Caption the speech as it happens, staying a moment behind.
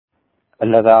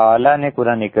اللہ تعالیٰ نے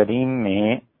قرآن کریم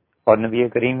میں اور نبی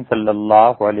کریم صلی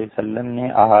اللہ علیہ وسلم نے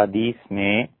احادیث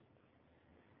میں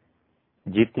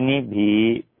جتنی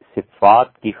بھی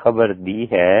صفات کی خبر دی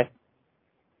ہے،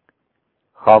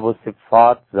 خواہ وہ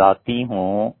صفات ذاتی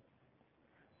ہوں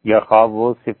یا خواہ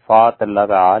وہ صفات اللہ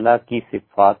تعالیٰ کی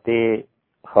صفات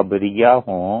خبریہ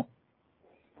ہوں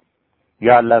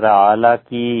یا اللہ تعالیٰ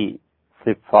کی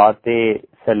صفات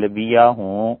سلبیہ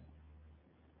ہوں،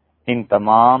 ان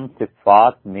تمام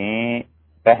صفات میں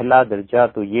پہلا درجہ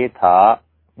تو یہ تھا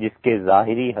جس کے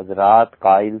ظاہری حضرات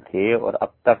قائل تھے اور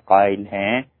اب تک قائل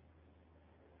ہیں،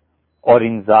 اور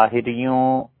ان ظاہریوں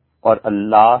اور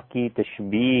اللہ کی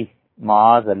تشبیہ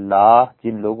معاذ اللہ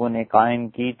جن لوگوں نے قائم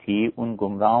کی تھی، ان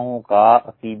گمراہوں کا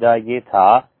عقیدہ یہ تھا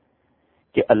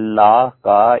کہ اللہ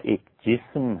کا ایک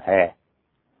جسم ہے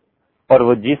اور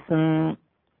وہ جسم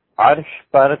عرش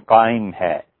پر قائم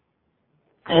ہے۔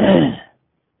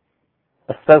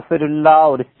 استغفر اللہ،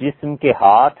 اور اس جسم کے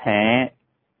ہاتھ ہیں،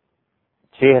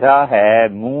 چہرہ ہے،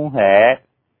 منہ ہے،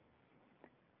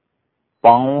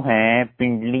 پاؤں ہیں،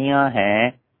 پنڈلیاں ہیں،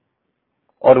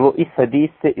 اور وہ اس حدیث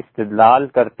سے استدلال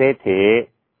کرتے تھے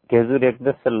کہ حضور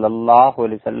اقدس صلی اللہ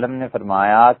علیہ وسلم نے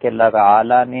فرمایا کہ اللہ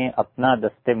تعالی نے اپنا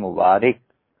دست مبارک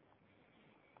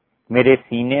میرے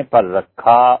سینے پر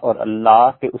رکھا اور اللہ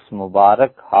کے اس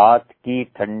مبارک ہاتھ کی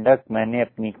ٹھنڈک میں نے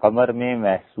اپنی کمر میں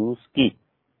محسوس کی۔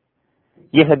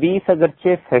 یہ حدیث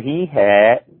اگرچہ صحیح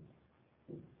ہے،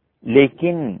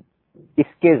 لیکن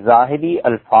اس کے ظاہری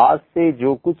الفاظ سے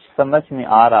جو کچھ سمجھ میں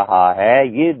آ رہا ہے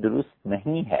یہ درست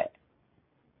نہیں ہے۔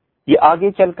 یہ آگے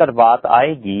چل کر بات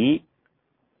آئے گی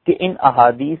کہ ان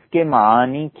احادیث کے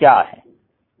معانی کیا ہیں،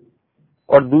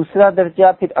 اور دوسرا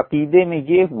درجہ پھر عقیدے میں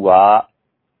یہ ہوا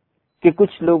کہ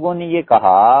کچھ لوگوں نے یہ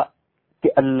کہا کہ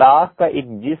اللہ کا ایک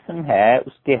جسم ہے،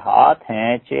 اس کے ہاتھ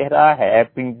ہیں، چہرہ ہے،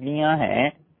 پنڈلیاں ہیں،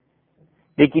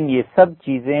 لیکن یہ سب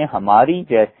چیزیں ہماری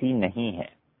جیسی نہیں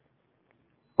ہیں۔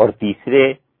 اور تیسرے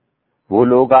وہ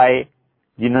لوگ آئے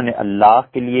جنہوں نے اللہ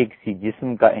کے لیے کسی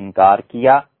جسم کا انکار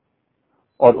کیا،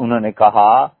 اور انہوں نے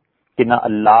کہا کہ نہ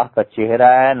اللہ کا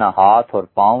چہرہ ہے، نہ ہاتھ اور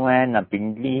پاؤں ہیں، نہ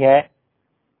پنڈلی ہے،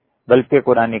 بلکہ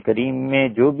قرآن کریم میں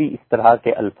جو بھی اس طرح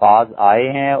کے الفاظ آئے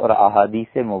ہیں اور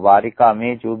احادیث مبارکہ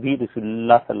میں جو بھی رسول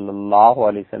اللہ صلی اللہ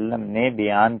علیہ وسلم نے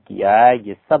بیان کیا ہے،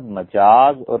 یہ سب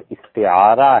مجاز اور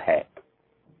استعارہ ہے۔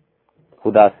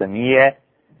 خدا سمیع ہے،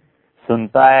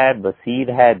 سنتا ہے، بصیر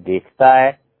ہے، دیکھتا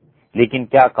ہے، لیکن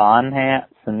کیا کان ہیں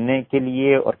سننے کے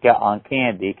لیے اور کیا آنکھیں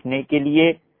ہیں دیکھنے کے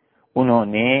لیے؟ انہوں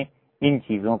نے ان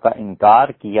چیزوں کا انکار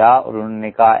کیا اور انہوں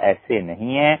نے کہا ایسے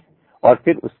نہیں ہے۔ اور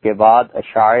پھر اس کے بعد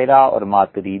اشاعرہ اور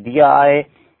ماتریدیہ آئے،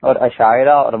 اور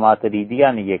اشاعرہ اور ماتریدیہ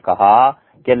نے یہ کہا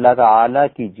کہ اللہ تعالی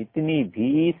کی جتنی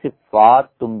بھی صفات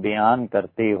تم بیان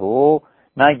کرتے ہو،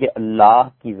 نہ یہ اللہ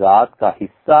کی ذات کا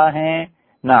حصہ ہیں،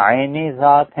 نہ عین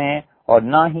ذات ہیں، اور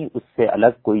نہ ہی اس سے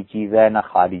الگ کوئی چیز ہے، نہ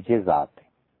خارج ذات ہے۔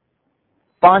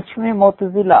 پانچویں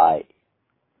معتزلہ آئے،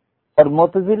 اور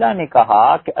معتزلہ نے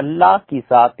کہا کہ اللہ کی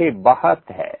ذات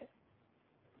بحت ہے،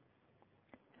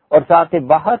 اور ذات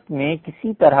بحت میں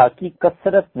کسی طرح کی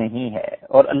کثرت نہیں ہے،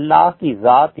 اور اللہ کی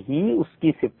ذات ہی اس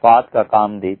کی صفات کا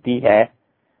کام دیتی ہے،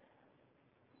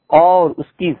 اور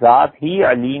اس کی ذات ہی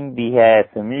علیم بھی ہے،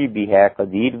 سمیع بھی ہے،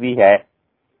 قدیر بھی ہے۔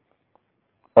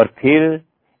 اور پھر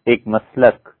ایک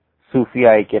مسلک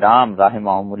صوفیاء کرام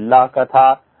رحمہم اللہ کا تھا،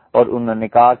 اور انہوں نے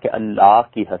کہا کہ اللہ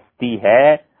کی ہستی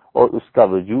ہے اور اس کا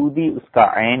وجود ہی اس کا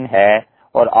عین ہے،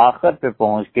 اور آخر پہ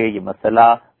پہنچ کے یہ مسئلہ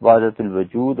وحدت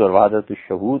الوجود اور وحدت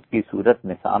الشہود کی صورت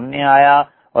میں سامنے آیا،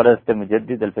 اور حضرت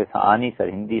مجدد الفسانی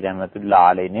سرہندی رحمۃ اللہ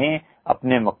علیہ نے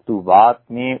اپنے مکتوبات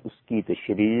میں اس کی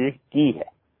تشریح کی ہے۔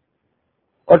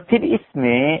 اور پھر اس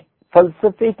میں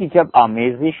فلسفے کی جب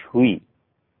آمیزش ہوئی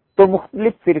تو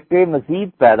مختلف فرقے مزید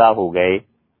پیدا ہو گئے،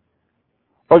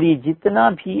 اور یہ جتنا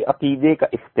بھی عقیدے کا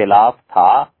اختلاف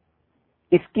تھا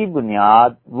اس کی بنیاد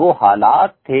وہ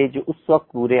حالات تھے جو اس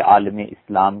وقت پورے عالم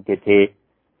اسلام کے تھے،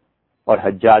 اور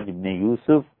حجاج ابن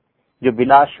یوسف جو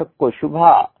بلا شک و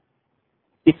شبہ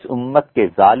اس امت کے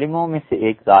ظالموں میں سے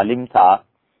ایک ظالم تھا،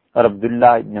 اور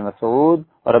عبداللہ ابن مسعود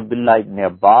اور عبداللہ ابن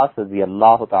عباس رضی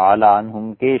اللہ تعالی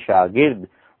عنہم کے شاگرد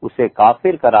اسے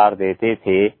کافر قرار دیتے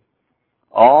تھے،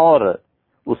 اور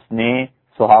اس نے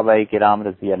صحابہ کرام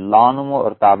رضی اللہ عنہم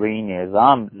اور تابعین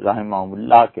اعظام رحمہم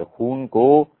اللہ کے خون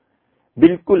کو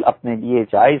بالکل اپنے لیے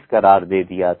جائز قرار دے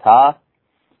دیا تھا۔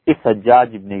 اس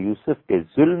حجاج ابن یوسف کے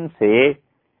ظلم سے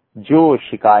جو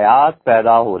شکایات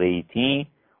پیدا ہو رہی تھیں،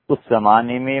 اس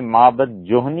زمانے میں معبد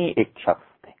جوہنی ایک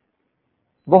شخص تھے،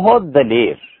 بہت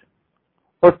دلیر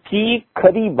اور ٹھیک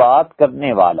کھری بات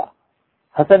کرنے والا،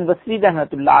 حسن بصری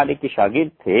رحمۃ اللہ علیہ کے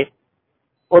شاگرد تھے،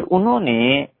 اور انہوں نے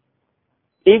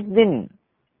ایک دن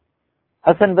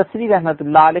حسن بصری رحمت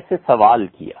اللہ علیہ سے سوال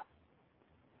کیا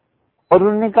اور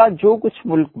انہوں نے کہا جو کچھ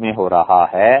ملک میں ہو رہا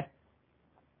ہے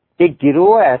ایک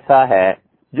گروہ ایسا ہے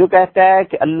جو کہتا ہے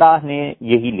کہ اللہ نے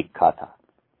یہی لکھا تھا،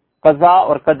 قضاء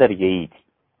اور قدر یہی تھی،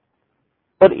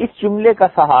 اور اس جملے کا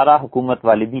سہارا حکومت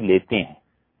والے بھی لیتے ہیں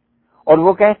اور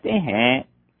وہ کہتے ہیں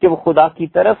کہ وہ خدا کی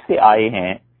طرف سے آئے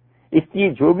ہیں، اس لیے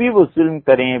جو بھی وہ ظلم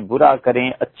کریں، برا کریں،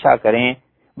 اچھا کریں،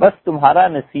 بس تمہارا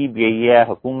نصیب یہی ہے،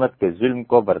 حکومت کے ظلم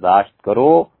کو برداشت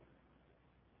کرو۔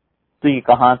 تو یہ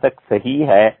کہاں تک صحیح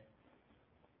ہے؟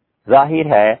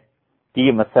 ظاہر ہے کہ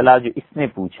یہ مسئلہ جو اس نے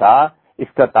پوچھا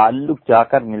اس کا تعلق جا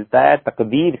کر ملتا ہے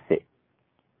تقدیر سے۔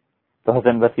 تو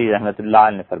حسن بصری رحمت اللہ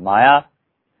علیہ نے فرمایا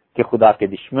کہ خدا کے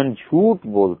دشمن جھوٹ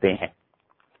بولتے ہیں،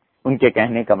 ان کے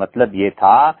کہنے کا مطلب یہ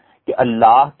تھا کہ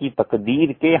اللہ کی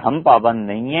تقدیر کے ہم پابند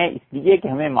نہیں ہیں، اس لیے کہ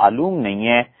ہمیں معلوم نہیں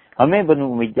ہے، ہمیں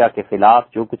بنو امیہ کے خلاف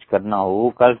جو کچھ کرنا ہو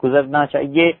کر گزرنا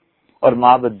چاہیے۔ اور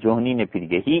معبد جوہنی نے پھر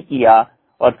یہی کیا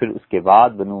اور پھر اس کے بعد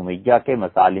بنو امیہ کے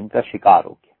مظالم کا شکار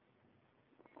ہو گیا۔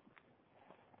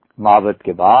 معبد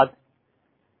کے بعد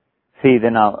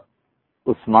سیدنا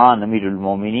عثمان امیر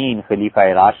المومنین خلیفہ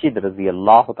راشد رضی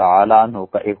اللہ تعالی عنہ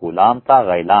کا ایک غلام تھا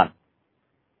غیلان،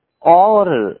 اور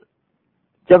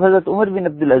جب حضرت عمر بن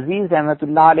عبدالعزیز رحمۃ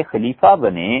اللہ علیہ خلیفہ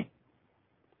بنے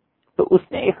تو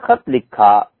اس نے ایک خط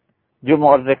لکھا جو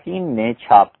مورخین نے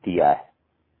چھاپ دیا ہے،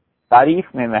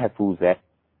 تاریخ میں محفوظ ہے،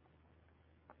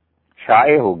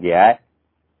 شائع ہو گیا ہے،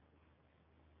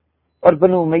 اور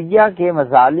بنو امیہ کے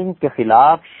مظالم کے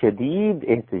خلاف شدید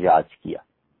احتجاج کیا۔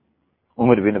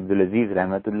 عمر بن عبدالعزیز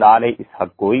رحمۃ اللہ علیہ اس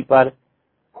حق گوئی پر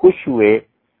خوش ہوئے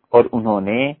اور انہوں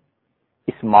نے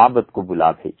اس معبد کو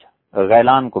بلا بھیجا،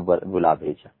 غیلان کو بلا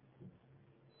بھیجا،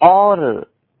 اور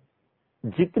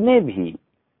جتنے بھی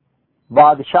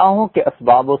بادشاہوں کے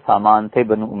اسباب و سامان تھے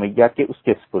بنو امیہ کے اس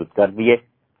کے سپرد کر دیے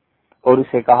اور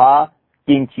اسے کہا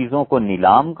کہ ان چیزوں کو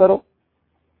نیلام کرو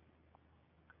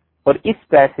اور اس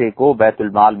پیسے کو بیت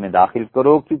المال میں داخل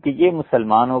کرو، کیونکہ یہ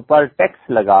مسلمانوں پر ٹیکس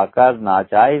لگا کر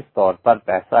ناجائز طور پر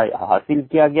پیسہ حاصل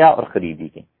کیا گیا اور خریدی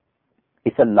گئی۔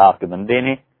 اس اللہ کے بندے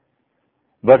نے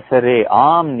برسرے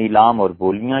عام نیلام اور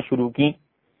بولیاں شروع کی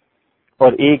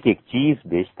اور ایک ایک چیز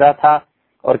بیچتا تھا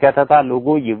اور کہتا تھا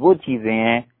لوگوں یہ وہ چیزیں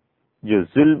ہیں جو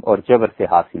ظلم اور جبر سے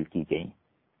حاصل کی گئیں۔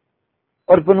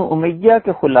 اور بنو امیہ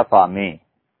کے خلفاء میں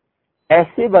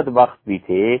ایسے بدبخت بھی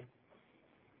تھے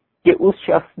کہ اس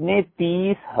شخص نے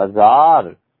 30,000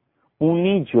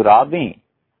 اونی جرابیں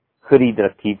خرید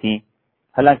رکھی تھیں،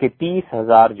 حالانکہ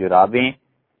 30,000 جرابیں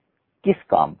کس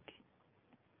کام کی؟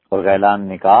 اور غیلان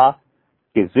نے کہا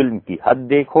کہ ظلم کی حد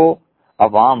دیکھو،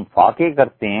 عوام فاقے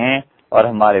کرتے ہیں اور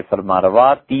ہمارے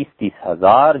فرمانروا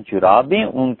 30,000 جرابیں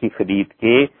اون کی خرید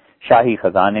کے شاہی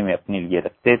خزانے میں اپنے لیے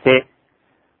رکھتے تھے۔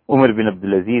 عمر بن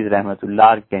عبدالعزیز رحمت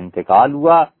اللہ کا انتقال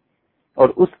ہوا اور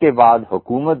اس کے بعد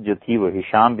حکومت جو تھی وہ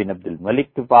ہشام بن عبد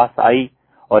الملک کے پاس آئی،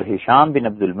 اور ہشام بن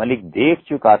عبد الملک دیکھ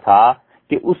چکا تھا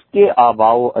کہ اس کے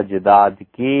آباء و اجداد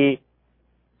کی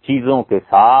چیزوں کے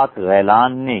ساتھ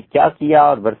غیلان نے کیا کیا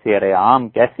اور برسر عام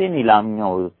کیسے نیلامیاں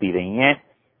ہوتی رہی ہیں،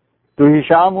 تو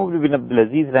ہشام بن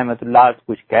عبدالعزیز رحمت اللہ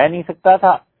کچھ کہہ نہیں سکتا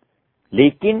تھا،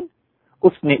 لیکن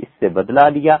اس نے اس سے بدلہ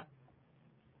لیا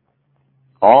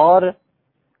اور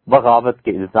بغاوت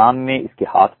کے الزام میں اس کے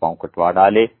ہاتھ پاؤں کٹوا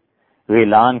ڈالے۔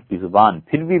 غیلان کی زبان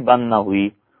پھر بھی بند نہ ہوئی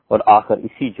اور آخر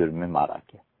اسی جرم میں مارا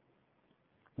گیا۔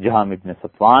 جہام ابن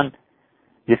صفوان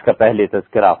جس کا پہلے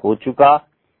تذکرہ ہو چکا،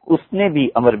 اس نے بھی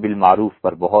امر بالمعروف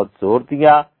پر بہت زور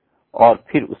دیا اور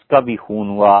پھر اس کا بھی خون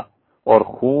ہوا، اور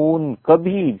خون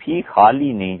کبھی بھی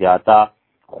خالی نہیں جاتا،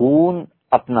 خون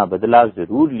اپنا بدلہ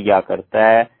ضرور لیا کرتا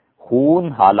ہے،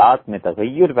 خون حالات میں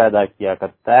تغیر پیدا کیا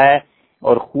کرتا ہے،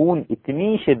 اور خون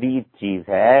اتنی شدید چیز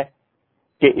ہے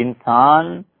کہ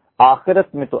انسان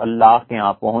آخرت میں تو اللہ کے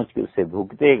ہاں پہنچ کے اسے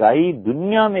بھگتے گا ہی،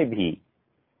 دنیا میں بھی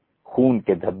خون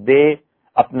کے دھبے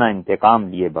اپنا انتقام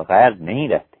لیے بغیر نہیں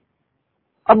رہتے۔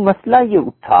 اب مسئلہ یہ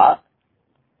اٹھا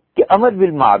کہ امر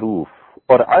بالمعروف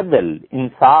اور عدل،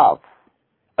 انصاف،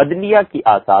 عدلیہ کی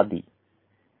آزادی،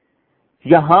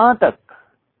 یہاں تک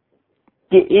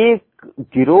کہ ایک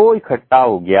گروہ اکٹھا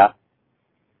ہو گیا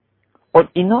اور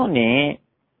انہوں نے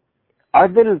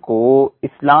عدل کو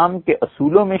اسلام کے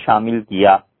اصولوں میں شامل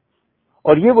کیا،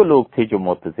 اور یہ وہ لوگ تھے جو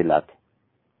معتزلہ تھے،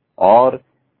 اور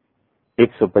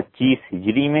 125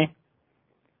 ہجری میں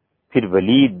پھر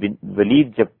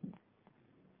ولید جب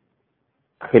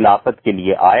خلافت کے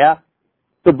لیے آیا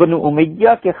تو بنو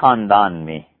امیہ کے خاندان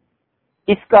میں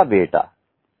اس کا بیٹا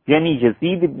یعنی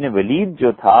یزید ابن ولید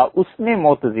جو تھا اس نے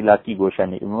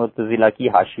معتزلہ کی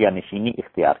حاشیہ نشینی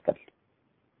اختیار کر لی،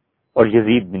 اور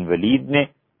یزید بن ولید نے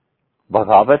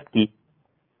بغاوت کی۔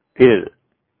 پھر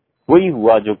وہی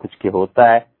ہوا جو کچھ کے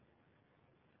ہوتا ہے،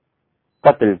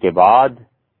 قتل کے بعد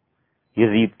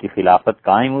یزید کی خلافت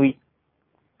قائم ہوئی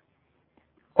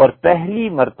اور پہلی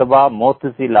مرتبہ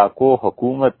معتزلہ کو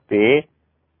حکومت پہ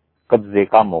قبضے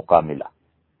کا موقع ملا،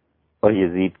 اور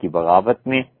یزید کی بغاوت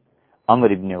میں عمر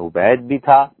ابن عبید بھی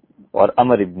تھا، اور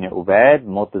عمر ابن عبید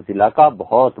معتزلہ کا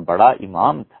بہت بڑا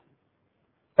امام تھا۔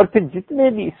 اور پھر جتنے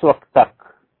بھی اس وقت تک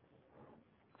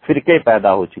فرقے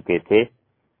پیدا ہو چکے تھے،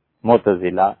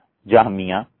 معتزلہ،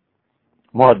 جہمیہ،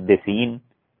 محدثین،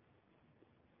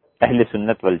 اہل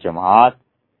سنت والجماعت،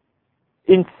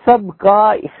 ان سب کا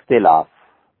اختلاف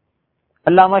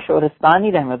علامہ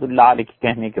شورستانی رحمت اللہ علیہ کے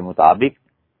کہنے کے مطابق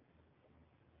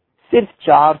صرف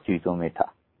 4 چیزوں میں تھا،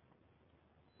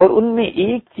 اور ان میں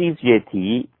ایک چیز یہ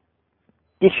تھی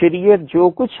کہ شریعت جو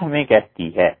کچھ ہمیں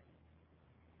کہتی ہے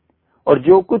اور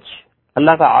جو کچھ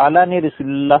اللہ تعالی نے رسول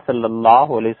اللہ صلی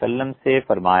اللہ علیہ وسلم سے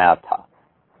فرمایا تھا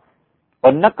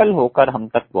اور نقل ہو کر ہم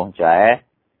تک پہنچا ہے،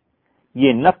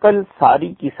 یہ نقل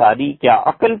ساری کی ساری کیا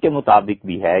عقل کے مطابق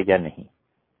بھی ہے یا نہیں۔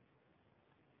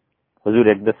 حضور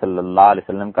اقدس صلی اللہ علیہ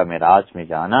وسلم کا معراج میں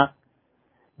جانا،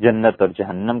 جنت اور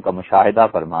جہنم کا مشاہدہ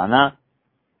فرمانا،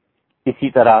 اسی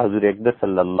طرح حضور اقدس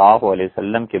صلی اللہ علیہ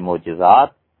وسلم کے معجزات،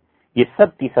 یہ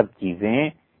سب کی سب چیزیں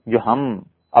جو ہم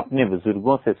اپنے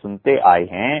بزرگوں سے سنتے آئے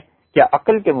ہیں، کیا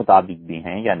عقل کے مطابق بھی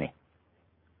ہیں یا نہیں؟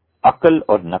 عقل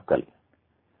اور نقل۔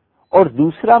 اور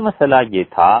دوسرا مسئلہ یہ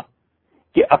تھا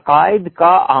کہ عقائد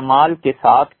کا اعمال کے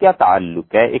ساتھ کیا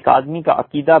تعلق ہے۔ ایک آدمی کا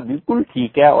عقیدہ بالکل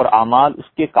ٹھیک ہے اور اعمال اس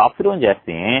کے کافروں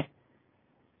جیسے ہیں،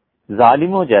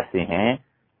 ظالموں جیسے ہیں،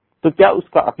 تو کیا اس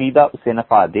کا عقیدہ اسے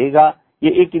نفع دے گا؟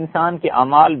 یہ ایک انسان کے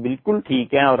اعمال بالکل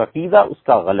ٹھیک ہیں اور عقیدہ اس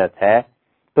کا غلط ہے،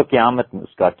 تو قیامت میں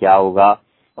اس کا کیا ہوگا؟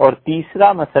 اور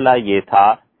تیسرا مسئلہ یہ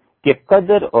تھا کہ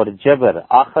قدر اور جبر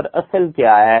آخر اصل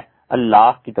کیا ہے؟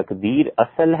 اللہ کی تقدیر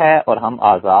اصل ہے اور ہم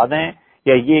آزاد ہیں،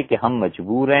 یا یہ کہ ہم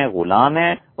مجبور ہیں، غلام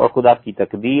ہیں، اور خدا کی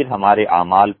تقدیر ہمارے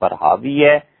اعمال پر حاوی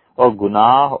ہے، اور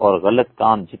گناہ اور غلط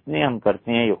کام جتنے ہم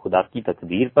کرتے ہیں یہ خدا کی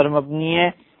تقدیر پر مبنی ہے۔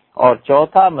 اور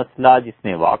چوتھا مسئلہ جس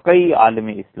نے واقعی عالم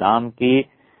اسلام کی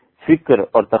فکر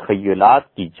اور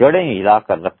تخیلات کی جڑیں ہلا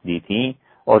کر رکھ دی تھیں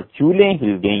اور چولیں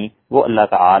ہل گئیں، وہ اللہ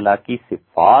تعالی کی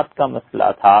صفات کا مسئلہ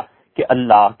تھا کہ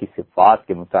اللہ کی صفات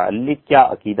کے متعلق کیا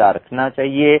عقیدہ رکھنا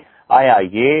چاہیے۔ آیا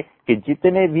یہ کہ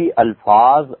جتنے بھی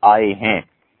الفاظ آئے ہیں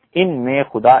ان میں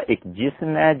خدا ایک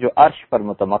جسم ہے جو عرش پر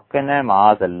متمکن ہے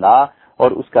معاذ اللہ،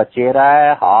 اور اس کا چہرہ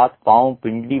ہے، ہاتھ، پاؤں،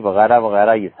 پنڈلی وغیرہ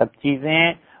وغیرہ، یہ سب چیزیں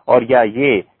ہیں، اور یا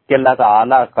یہ کہ اللہ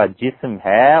تعالیٰ کا جسم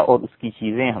ہے اور اس کی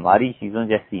چیزیں ہماری چیزوں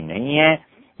جیسی نہیں ہیں،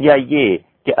 یا یہ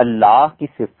کہ اللہ کی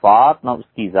صفات نہ اس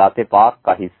کی ذات پاک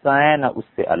کا حصہ ہیں نہ اس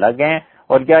سے الگ ہیں،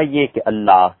 اور یا یہ کہ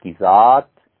اللہ کی ذات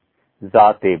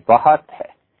بحت ہے۔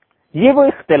 یہ وہ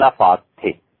اختلافات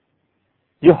تھے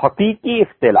جو حقیقی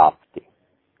اختلاف تھے،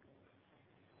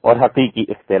 اور حقیقی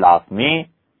اختلاف میں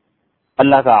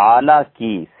اللہ تعالی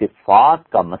کی صفات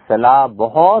کا مسئلہ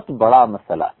بہت بڑا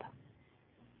مسئلہ تھا۔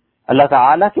 اللہ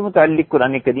تعالی کے متعلق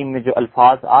قرآن کریم میں جو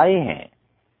الفاظ آئے ہیں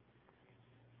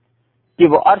کہ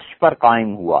وہ عرش پر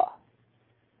قائم ہوا،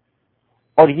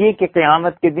 اور یہ کہ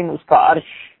قیامت کے دن اس کا عرش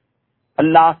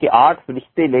اللہ کے 8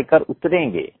 فرشتے لے کر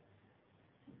اتریں گے،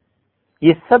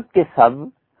 یہ سب کے سب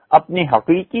اپنے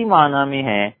حقیقی معنی میں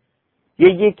ہیں،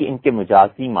 یہ کہ ان کے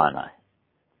مجازی معنی ہے۔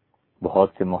 بہت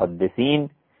سے محدثین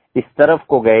اس طرف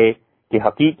کو گئے کہ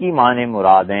حقیقی معنی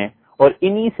مراد ہیں، اور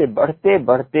انہی سے بڑھتے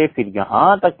بڑھتے پھر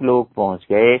یہاں تک لوگ پہنچ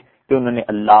گئے کہ انہوں نے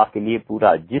اللہ کے لیے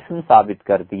پورا جسم ثابت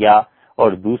کر دیا،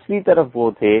 اور دوسری طرف وہ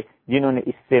تھے جنہوں نے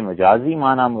اس سے مجازی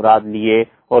معنی مراد لیے،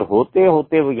 اور ہوتے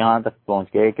ہوتے وہ یہاں تک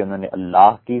پہنچ گئے کہ انہوں نے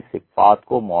اللہ کی صفات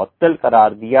کو معطل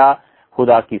قرار دیا۔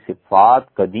 خدا کی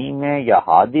صفات قدیم ہیں یا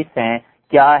حادث ہیں،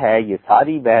 کیا ہے، یہ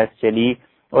ساری بحث چلی،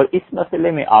 اور اس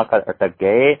مسئلے میں آ کر اٹک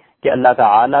گئے کہ اللہ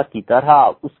تعالی کی طرح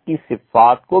اس کی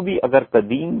صفات کو بھی اگر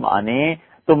قدیم مانے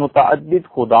تو متعدد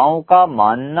خداؤں کا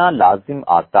ماننا لازم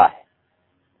آتا ہے۔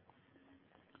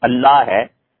 اللہ ہے،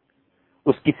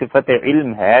 اس کی صفت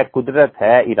علم ہے، قدرت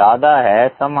ہے، ارادہ ہے،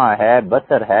 سمع ہے،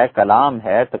 بصر ہے، کلام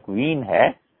ہے، تکوین ہے،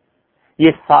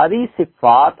 یہ ساری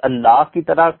صفات اللہ کی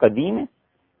طرح قدیم ہیں۔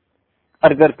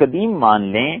 اگر قدیم مان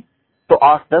لیں تو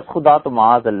 8-10 خدا تو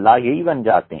معاذ اللہ یہی بن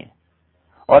جاتے ہیں،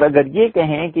 اور اگر یہ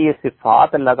کہیں کہ یہ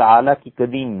صفات اللہ تعالی کی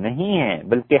قدیم نہیں ہیں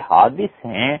بلکہ حادث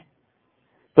ہیں،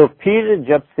 تو پھر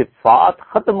جب صفات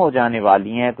ختم ہو جانے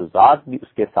والی ہیں تو ذات بھی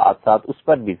اس کے ساتھ ساتھ اس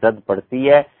پر بھی زد پڑتی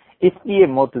ہے۔ اس لیے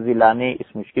معتزلہ نے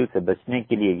اس مشکل سے بچنے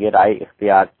کے لیے یہ رائے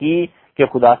اختیار کی کہ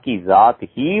خدا کی ذات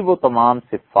ہی وہ تمام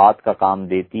صفات کا کام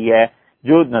دیتی ہے،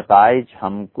 جو نتائج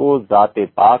ہم کو ذات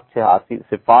پاک سے حاصل،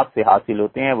 صفات سے حاصل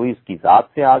ہوتے ہیں وہی اس کی ذات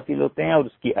سے حاصل ہوتے ہیں، اور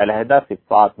اس کی علیحدہ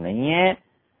صفات نہیں ہیں،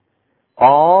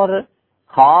 اور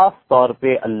خاص طور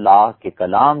پہ اللہ کے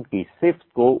کلام کی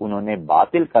صفت کو انہوں نے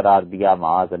باطل قرار دیا،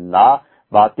 معاذ اللہ،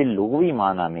 باطل لغوی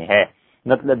معنی میں ہے،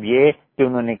 مطلب یہ کہ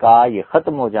انہوں نے کہا یہ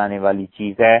ختم ہو جانے والی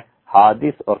چیز ہے،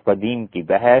 حادث اور قدیم کی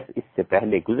بحث اس سے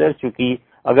پہلے گزر چکی،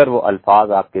 اگر وہ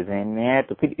الفاظ آپ کے ذہن میں ہیں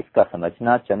تو پھر اس کا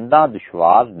سمجھنا چندہ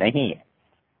دشوار نہیں ہے۔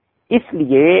 اس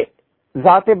لیے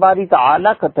ذات باری تعالی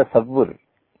کا تصور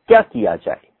کیا کیا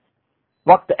جائے؟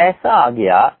 وقت ایسا آ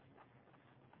گیا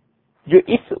جو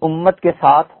اس امت کے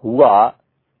ساتھ ہوا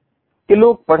کہ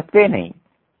لوگ پڑھتے نہیں،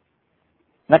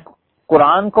 نہ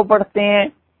قرآن کو پڑھتے ہیں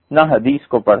نہ حدیث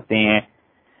کو پڑھتے ہیں۔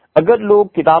 اگر لوگ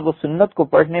کتاب و سنت کو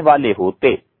پڑھنے والے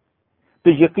ہوتے تو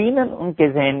یقیناً ان کے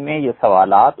ذہن میں یہ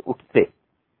سوالات اٹھتے۔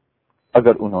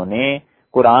 اگر انہوں نے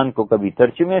قرآن کو کبھی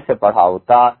ترجمے سے پڑھا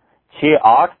ہوتا،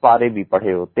 6-8 پارے بھی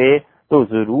پڑھے ہوتے، تو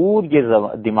ضرور یہ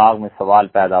دماغ میں سوال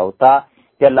پیدا ہوتا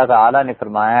کہ اللہ تعالیٰ نے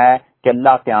فرمایا ہے کہ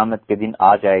اللہ قیامت کے دن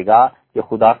آ جائے گا، کہ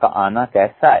خدا کا آنا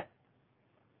کیسا ہے؟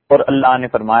 اور اللہ نے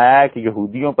فرمایا ہے کہ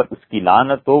یہودیوں پر اس کی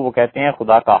لعنت ہو، وہ کہتے ہیں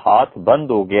خدا کا ہاتھ بند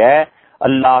ہو گیا ہے،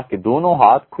 اللہ کے دونوں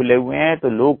ہاتھ کھلے ہوئے ہیں، تو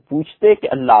لوگ پوچھتے کہ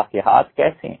اللہ کے ہاتھ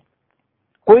کیسے ہیں؟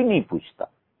 کوئی نہیں پوچھتا،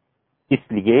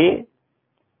 اس لیے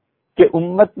کہ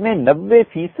امت میں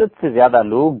 90% سے زیادہ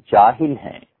لوگ جاہل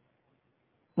ہیں،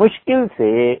 مشکل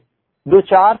سے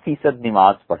 2-4%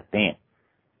 نماز پڑھتے ہیں،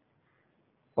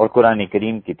 اور قرآن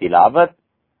کریم کی تلاوت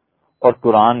اور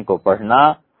قرآن کو پڑھنا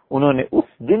انہوں نے اس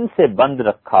دن سے بند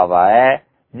رکھا ہوا ہے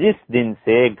جس دن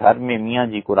سے گھر میں میاں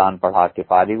جی قرآن پڑھا کے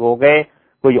فارغ ہو گئے،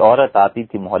 کوئی عورت آتی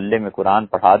تھی محلے میں قرآن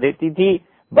پڑھا دیتی تھی،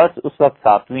 بس اس وقت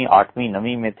 7ویں 8ویں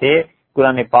 9ویں میں تھے،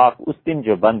 قرآن پاک اس دن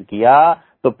جو بند کیا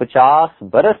تو 50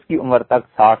 برس کی عمر تک،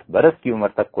 60 برس کی عمر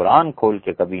تک قرآن کھول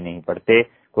کے کبھی نہیں پڑھتے،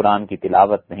 قرآن کی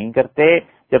تلاوت نہیں کرتے۔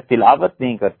 جب تلاوت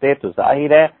نہیں کرتے تو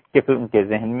ظاہر ہے کہ پھر ان کے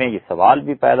ذہن میں یہ سوال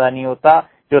بھی پیدا نہیں ہوتا،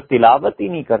 جو تلاوت ہی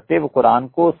نہیں کرتے وہ قرآن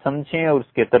کو سمجھیں اور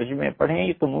اس کے ترجمے پڑھیں،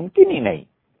 یہ تو ممکن ہی نہیں۔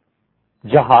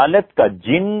 جہالت کا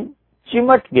جن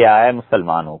چمٹ گیا ہے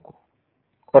مسلمانوں کو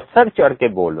اور سر چڑھ کے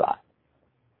بول رہا ہے۔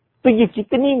 تو یہ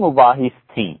جتنی مباحث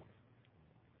تھیں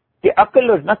کہ عقل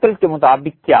اور نقل کے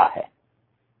مطابق کیا ہے،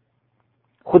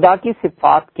 خدا کی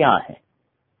صفات کیا ہیں،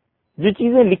 جو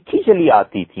چیزیں لکھی چلی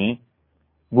آتی تھیں،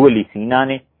 ابو علی سینا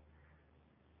نے،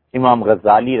 امام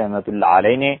غزالی رحمت اللہ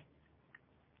علیہ نے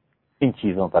ان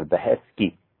چیزوں پر بحث کی۔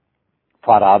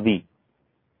 فارابی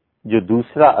جو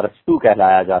دوسرا ارسطو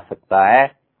کہلایا جا سکتا ہے،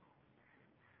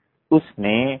 اس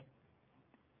نے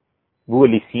ابو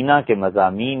علی سینا کے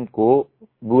مضامین کو،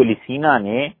 ابو علی سینا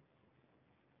نے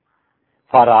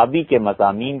فارابی کے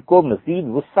مضامین کو مزید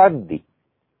وسعت دی،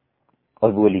 اور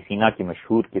ابو علی سینا کی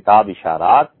مشہور کتاب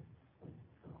اشارات،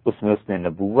 اس میں اس نے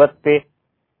نبوت پہ،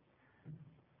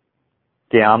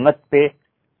 قیامت پہ،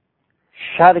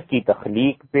 شر کی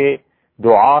تخلیق پہ،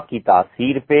 دعا کی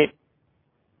تاثیر پہ،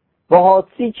 بہت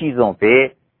سی چیزوں پہ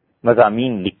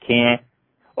مضامین لکھے ہیں،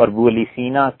 اور ابو علی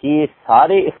سینا کے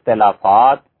سارے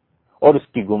اختلافات اور اس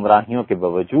کی گمراہیوں کے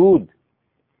باوجود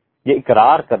یہ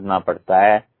اقرار کرنا پڑتا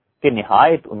ہے کہ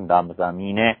نہایت عمدہ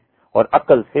مضامین ہے، اور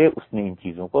عقل سے اس نے ان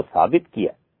چیزوں کو ثابت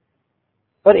کیا۔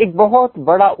 پر ایک بہت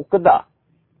بڑا عقدہ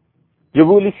جو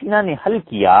ابو علی سینا نے حل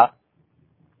کیا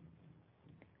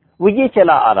وہ یہ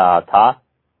چلا آ رہا تھا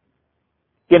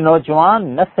کہ نوجوان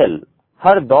نسل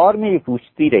ہر دور میں یہ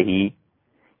پوچھتی رہی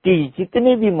کہ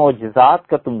جتنے بھی معجزات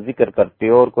کا تم ذکر کرتے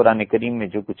ہو اور قرآن کریم میں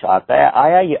جو کچھ آتا ہے،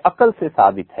 آیا یہ عقل سے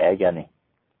ثابت ہے یا نہیں؟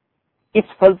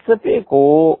 اس فلسفے کو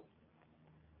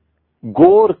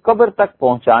گور قبر تک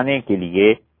پہنچانے کے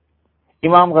لیے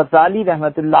امام غزالی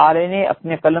رحمت اللہ علیہ نے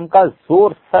اپنے قلم کا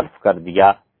زور صرف کر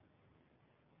دیا،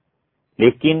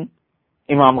 لیکن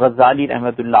امام غزالی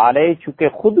رحمت اللہ علیہ چونکہ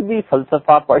خود بھی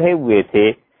فلسفہ پڑھے ہوئے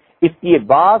تھے، اس لیے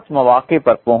بعض مواقع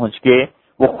پر پہنچ کے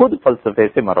وہ خود فلسفے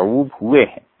سے مرعوب ہوئے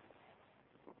ہیں۔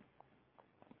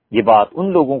 یہ بات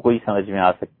ان لوگوں کو ہی سمجھ میں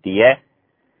آ سکتی ہے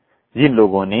جن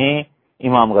لوگوں نے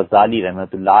امام غزالی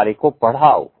رحمت اللہ علیہ کو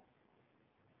پڑھا ہو۔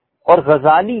 اور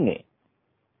غزالی نے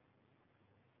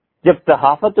جب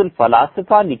تحافت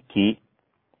الفلاسفہ لکھی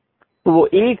تو وہ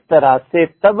ایک طرح سے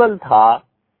طبل تھا،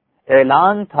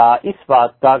 اعلان تھا اس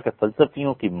بات کا کہ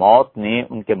فلسفیوں کی موت نے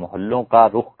ان کے محلوں کا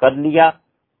رخ کر لیا،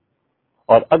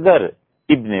 اور اگر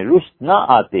ابن رشد نہ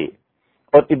آتے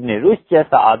اور ابن رشد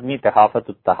جیسا آدمی تحافت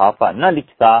التحافہ نہ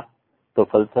لکھتا تو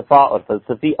فلسفہ اور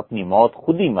فلسفی اپنی موت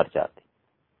خود ہی مر جاتے۔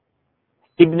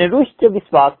 ابن رشد جب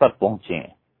اس بات پر پہنچے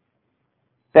ہیں،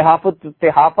 تحافت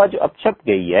التحافہ جو اب چھپ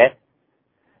گئی ہے،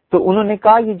 تو انہوں نے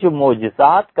کہا یہ جو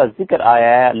معجزات کا ذکر آیا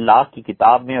ہے اللہ کی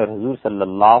کتاب میں اور حضور صلی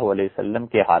اللہ علیہ وسلم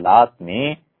کے حالات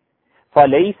میں،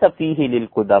 فَلَيْسَ فِيهِ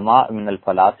لِلْقُدَمَاءِ مِنَ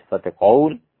الْفَلَاسِفَةِ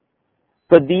قَوْلٌ،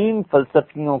 قدیم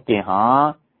فلسفیوں کے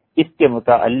ہاں اس کے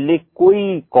متعلق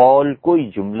کوئی قول، کوئی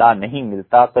جملہ نہیں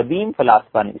ملتا. قدیم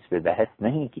فلاسفہ نے اس پہ بحث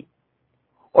نہیں کی.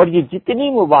 اور یہ جتنی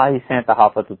مباحث ہیں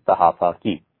تحافت التحافہ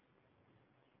کی،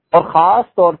 اور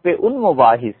خاص طور پہ ان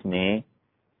مباحث میں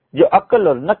جو عقل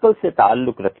اور نقل سے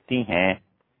تعلق رکھتی ہیں،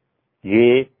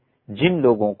 یہ جن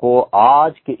لوگوں کو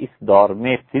آج کے اس دور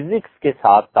میں فزکس کے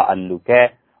ساتھ تعلق ہے،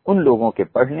 ان لوگوں کے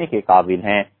پڑھنے کے قابل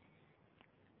ہیں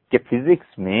کہ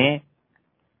فزکس میں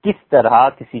کس طرح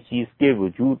کسی چیز کے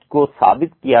وجود کو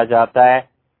ثابت کیا جاتا ہے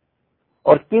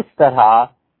اور کس طرح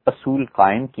اصول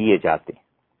قائم کیے جاتے ہیں.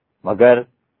 مگر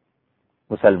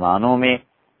مسلمانوں میں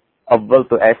اول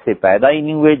تو ایسے پیدا ہی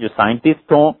نہیں ہوئے جو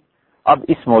سائنٹسٹ ہوں. اب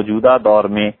اس موجودہ دور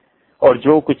میں اور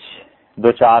جو کچھ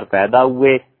دو چار پیدا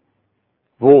ہوئے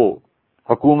وہ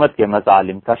حکومت کے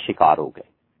مظالم کا شکار ہو گئے.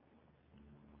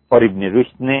 اور ابن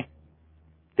رشد نے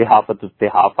تحافت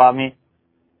التحافہ میں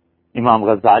امام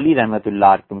غزالی رحمت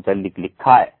اللہ کے متعلق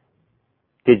لکھا ہے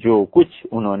کہ جو کچھ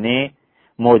انہوں نے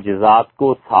معجزات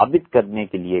کو ثابت کرنے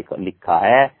کے لیے لکھا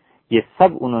ہے، یہ سب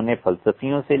انہوں نے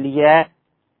فلسفیوں سے لیا ہے.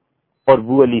 اور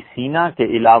ابو علی سینا کے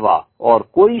علاوہ اور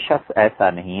کوئی شخص ایسا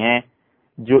نہیں ہے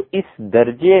جو اس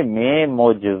درجے میں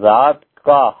معجزات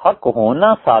کا حق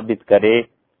ہونا ثابت کرے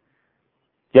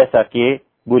جیسا کہ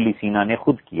ابو علی سینا نے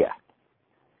خود کیا.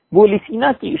 ابو علی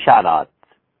سینا کی اشارات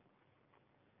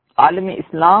عالم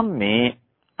اسلام میں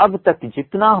اب تک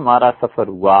جتنا ہمارا سفر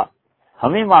ہوا،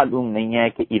 ہمیں معلوم نہیں ہے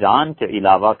کہ ایران کے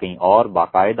علاوہ کہیں اور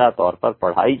باقاعدہ طور پر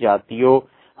پڑھائی جاتی ہو.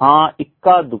 ہاں،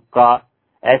 اکا دکا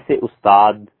ایسے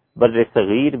استاد بر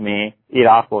صغیر میں،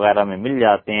 عراق وغیرہ میں مل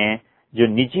جاتے ہیں جو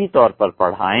نجی طور پر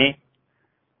پڑھائیں،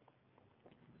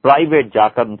 پرائیویٹ جا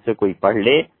کر ان سے کوئی پڑھ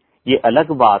لے، یہ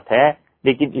الگ بات ہے.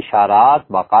 لیکن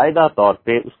اشارات باقاعدہ طور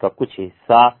پہ اس کا کچھ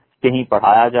حصہ کہیں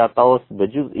پڑھایا جاتا ہو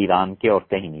بجز ایران کے اور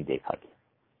کہیں نہیں دیکھا گیا.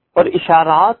 اور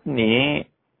اشارات میں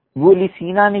ابو علی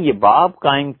سینا نے یہ باب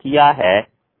قائم کیا ہے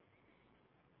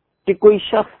کہ کوئی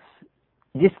شخص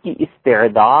جس کی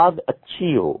استعداد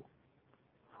اچھی ہو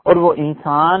اور وہ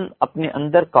انسان اپنے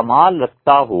اندر کمال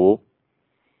رکھتا ہو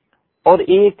اور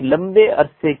ایک لمبے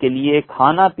عرصے کے لیے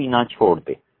کھانا پینا چھوڑ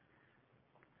دے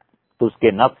تو اس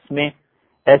کے نفس میں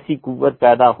ایسی قوت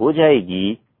پیدا ہو جائے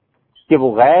گی کہ وہ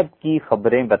غیب کی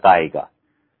خبریں بتائے گا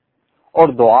اور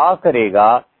دعا کرے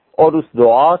گا، اور اس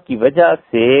دعا کی وجہ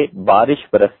سے بارش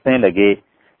برسنے لگے.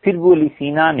 پھر ابو علی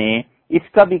سینا نے اس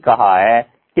کا بھی کہا ہے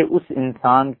کہ اس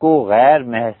انسان کو غیر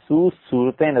محسوس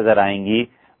صورتیں نظر آئیں گی،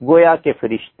 گویا کہ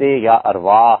فرشتے یا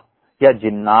ارواح یا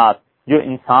جنات جو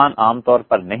انسان عام طور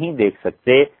پر نہیں دیکھ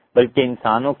سکتے بلکہ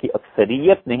انسانوں کی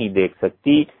اکثریت نہیں دیکھ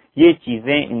سکتی، یہ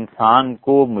چیزیں انسان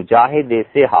کو مجاہدے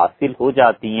سے حاصل ہو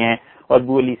جاتی ہیں. اور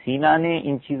ابو علی سینا نے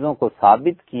ان چیزوں کو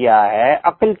ثابت کیا ہے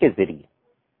عقل کے ذریعے.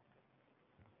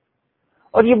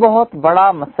 اور یہ بہت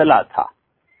بڑا مسئلہ تھا.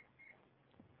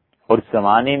 اور اس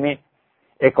زمانے میں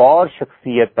ایک اور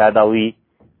شخصیت پیدا ہوئی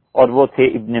اور وہ تھے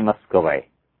ابن مسکوی.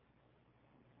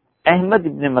 احمد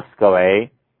ابن مسکوی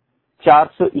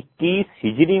 421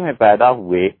 ہجری میں پیدا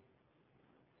ہوئے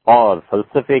اور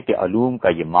فلسفے کے علوم کا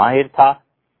یہ ماہر تھا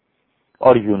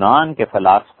اور یونان کے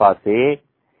فلاسفہ سے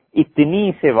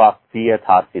اتنی سے واقفیت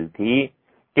حاصل تھی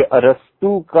کہ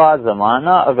ارسطو کا زمانہ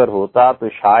اگر ہوتا تو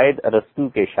شاید ارسطو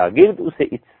کے شاگرد اسے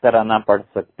اس طرح نہ پڑھ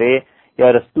سکتے یا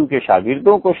ارسطو کے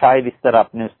شاگردوں کو شاید اس طرح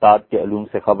اپنے استاد کے علوم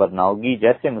سے خبر نہ ہوگی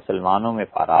جیسے مسلمانوں میں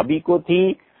فارابی کو تھی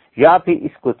یا پھر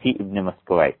اس کو تھی ابن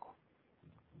مسکوی کو.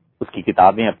 اس کی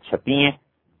کتابیں اب چھپی ہیں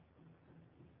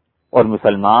اور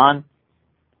مسلمان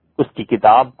اس کی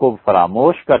کتاب کو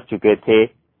فراموش کر چکے تھے.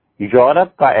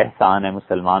 یورپ کا احسان ہے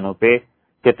مسلمانوں پہ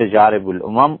کہ تجارب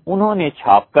الامم انہوں نے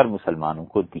چھاپ کر مسلمانوں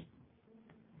کو دی.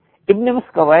 ابن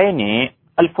مسکوی نے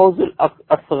الفوز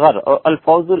الاصغر اور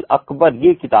الفوز الاکبر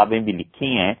یہ کتابیں بھی لکھی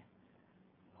ہیں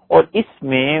اور اس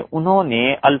میں انہوں نے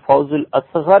الفوز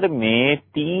الاصغر میں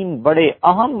 3 بڑے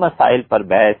اہم مسائل پر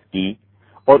بحث کی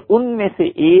اور ان میں سے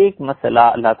ایک مسئلہ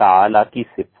اللہ تعالی کی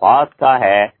صفات کا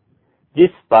ہے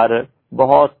جس پر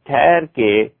بہت ٹھہر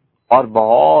کے اور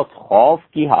بہت خوف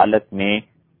کی حالت میں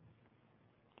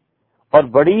اور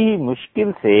بڑی ہی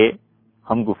مشکل سے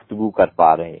ہم گفتگو کر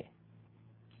پا رہے.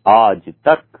 آج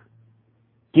تک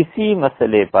کسی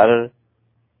مسئلے پر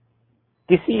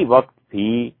کسی وقت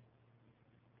بھی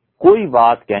کوئی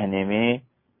بات کہنے میں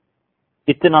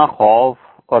اتنا خوف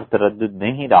اور تردد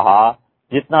نہیں رہا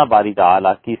جتنا باری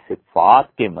تعالیٰ کی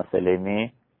صفات کے مسئلے میں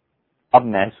اب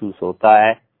محسوس ہوتا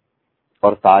ہے.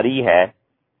 اور طاری ہے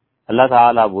اللہ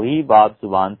تعالیٰ وہی بات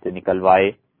زبان سے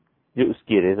نکلوائے جو اس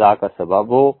کی رضا کا سبب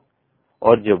ہو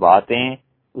اور جو باتیں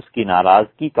اس کی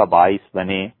ناراضگی کا باعث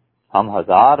بنے. ہم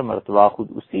 1000 مرتبہ خود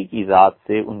اسی کی ذات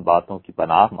سے ان باتوں کی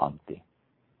پناہ مانگتے.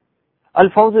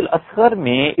 الفوز الاصغر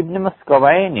میں ابن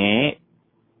مسکوی نے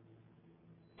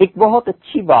ایک بہت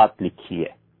اچھی بات لکھی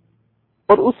ہے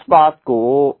اور اس بات کو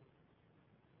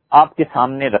آپ کے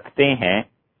سامنے رکھتے ہیں،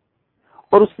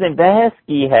 اور اس نے بحث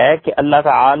کی ہے کہ اللہ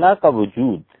تعالی کا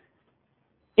وجود،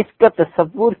 اس کا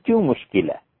تصور کیوں مشکل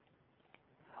ہے۔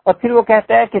 اور پھر وہ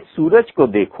کہتا ہے کہ سورج کو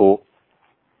دیکھو،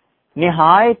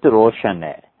 نہایت روشن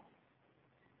ہے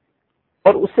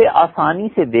اور اسے آسانی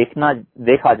سے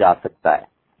دیکھا جا سکتا ہے،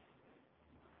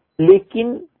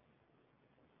 لیکن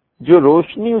جو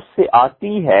روشنی اس سے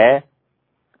آتی ہے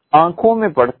آنکھوں میں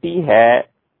پڑتی ہے،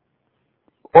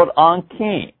 اور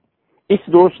آنکھیں اس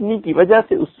روشنی کی وجہ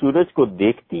سے اس سورج کو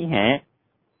دیکھتی ہیں،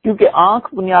 کیونکہ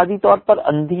آنکھ بنیادی طور پر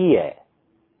اندھی ہے،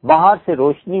 باہر سے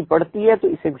روشنی پڑتی ہے تو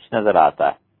اسے کچھ نظر آتا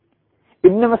ہے۔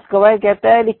 ابن مسکوائے کہتا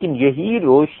ہے لیکن یہی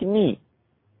روشنی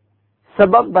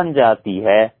سبب بن جاتی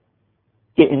ہے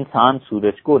کہ انسان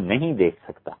سورج کو نہیں دیکھ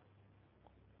سکتا۔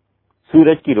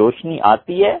 سورج کی روشنی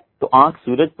آتی ہے تو آنکھ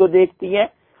سورج کو دیکھتی ہے،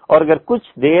 اور اگر کچھ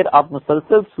دیر آپ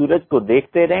مسلسل سورج کو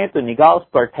دیکھتے رہیں تو نگاہ اس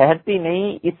پر ٹھہرتی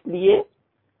نہیں، اس لیے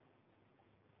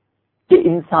کہ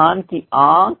انسان کی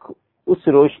آنکھ اس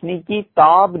روشنی کی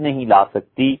تاب نہیں لا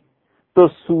سکتی، تو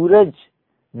سورج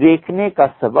دیکھنے کا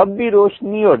سبب بھی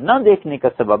روشنی اور نہ دیکھنے کا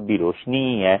سبب بھی روشنی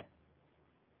ہی ہے۔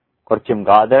 اور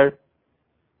چمگادڑ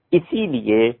اسی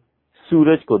لیے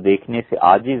سورج کو دیکھنے سے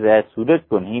عاجز ہے، سورج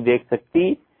کو نہیں دیکھ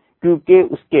سکتی، کیونکہ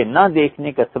اس کے نہ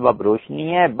دیکھنے کا سبب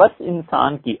روشنی ہے۔ بس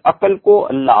انسان کی عقل کو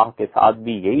اللہ کے ساتھ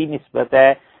بھی یہی نسبت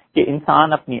ہے کہ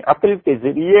انسان اپنی عقل کے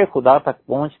ذریعے خدا تک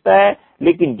پہنچتا ہے،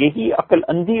 لیکن یہی عقل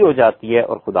اندھی ہو جاتی ہے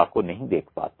اور خدا کو نہیں دیکھ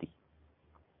پاتی۔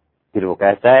 پھر وہ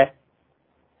کہتا ہے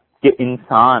کہ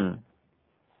انسان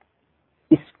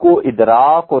اس کو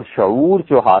ادراک اور شعور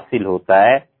جو حاصل ہوتا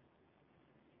ہے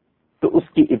تو اس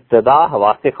کی ابتدا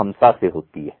حواس خمسہ سے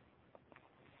ہوتی ہے۔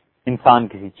 انسان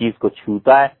کسی چیز کو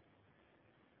چھوتا ہے،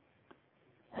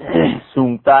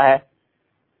 سونگھتا ہے،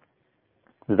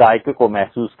 ذائقے کو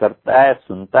محسوس کرتا ہے،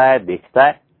 سنتا ہے، دیکھتا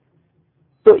ہے۔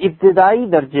 تو ابتدائی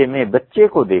درجے میں بچے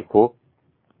کو دیکھو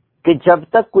کہ جب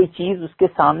تک کوئی چیز اس کے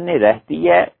سامنے رہتی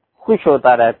ہے خوش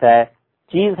ہوتا رہتا ہے،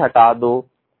 چیز ہٹا دو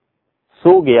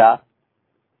سو گیا،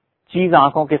 چیز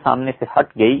آنکھوں کے سامنے سے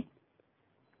ہٹ گئی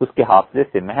اس کے حافظے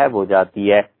سے محو ہو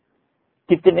جاتی ہے۔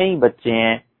 کتنے ہی بچے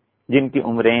ہیں جن کی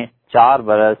عمریں 4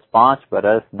 برس، 5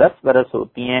 برس، 10 برس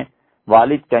ہوتی ہیں،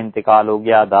 والد کا انتقال ہو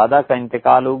گیا، دادا کا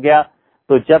انتقال ہو گیا،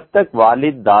 تو جب تک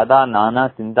والد، دادا، نانا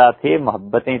زندہ تھے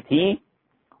محبتیں تھیں،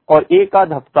 اور ایک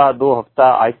آدھ ہفتہ 2 ہفتہ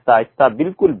آہستہ آہستہ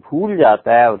بالکل بھول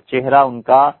جاتا ہے، اور چہرہ ان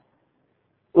کا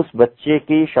اس بچے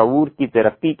کی شعور کی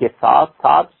ترقی کے ساتھ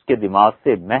ساتھ اس کے دماغ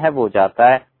سے محو ہو جاتا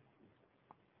ہے۔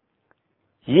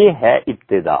 یہ ہے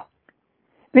ابتدا۔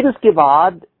 پھر اس کے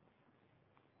بعد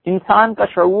انسان کا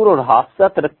شعور اور حافظہ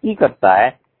ترقی کرتا ہے،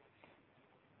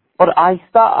 اور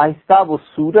آہستہ آہستہ وہ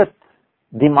صورت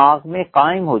دماغ میں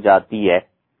قائم ہو جاتی ہے،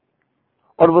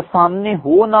 اور وہ سامنے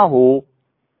ہو نہ ہو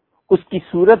اس کی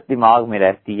صورت دماغ میں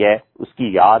رہتی ہے، اس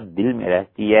کی یاد دل میں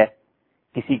رہتی ہے۔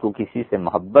 کسی کو کسی سے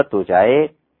محبت ہو جائے،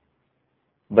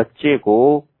 بچے کو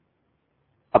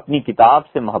اپنی کتاب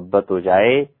سے محبت ہو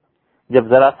جائے، جب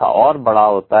ذرا سا اور بڑا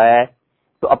ہوتا ہے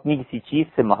تو اپنی کسی چیز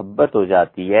سے محبت ہو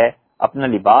جاتی ہے، اپنا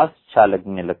لباس اچھا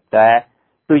لگنے لگتا ہے،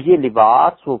 تو یہ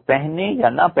لباس وہ پہنے یا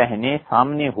نہ پہنے،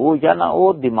 سامنے ہو یا نہ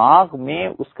ہو، دماغ میں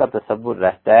اس کا تصور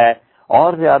رہتا ہے۔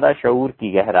 اور زیادہ شعور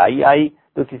کی گہرائی آئی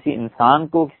تو کسی انسان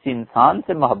کو کسی انسان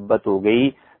سے محبت ہو گئی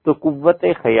تو قوت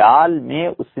خیال میں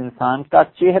اس انسان کا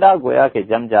چہرہ گویا کہ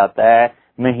جم جاتا ہے،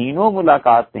 مہینوں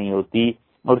ملاقات نہیں ہوتی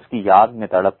اور اس کی یاد میں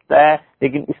تڑپتا ہے،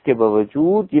 لیکن اس کے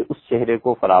باوجود یہ اس چہرے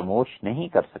کو فراموش نہیں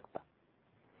کر سکتا۔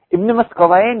 ابن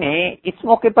مسکوائے نے اس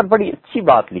موقع پر بڑی اچھی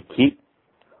بات لکھی،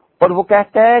 اور وہ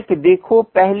کہتا ہے کہ دیکھو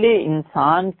پہلے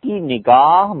انسان کی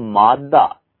نگاہ مادہ،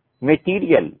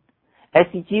 میٹیریل،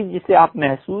 ایسی چیز جسے آپ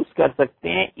محسوس کر سکتے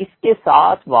ہیں، اس کے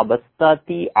ساتھ وابستہ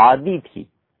تھی، عادی تھی۔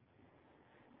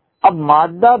 اب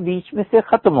مادہ بیچ میں سے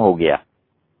ختم ہو گیا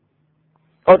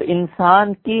اور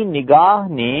انسان کی نگاہ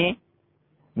نے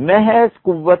محض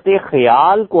قوت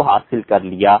خیال کو حاصل کر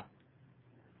لیا،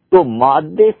 تو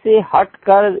مادے سے ہٹ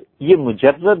کر یہ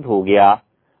مجرد ہو گیا،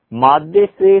 مادے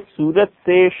سے، صورت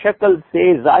سے، شکل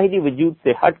سے، ظاہری وجود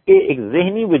سے ہٹ کے ایک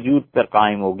ذہنی وجود پر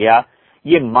قائم ہو گیا۔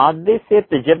 یہ مادے سے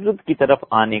تجرد کی طرف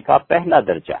آنے کا پہلا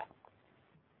درجہ ہے۔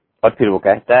 اور پھر وہ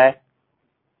کہتا ہے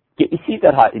کہ اسی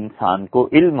طرح انسان کو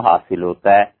علم حاصل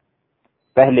ہوتا ہے،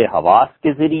 پہلے حواس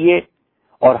کے ذریعے،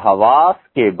 اور حواس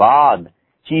کے بعد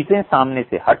چیزیں سامنے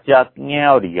سے ہٹ جاتی ہیں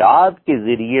اور یاد کے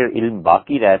ذریعے علم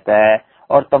باقی رہتا ہے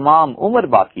اور تمام عمر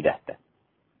باقی رہتا ہے۔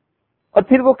 اور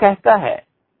پھر وہ کہتا ہے،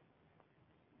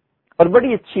 اور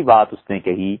بڑی اچھی بات اس نے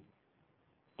کہی،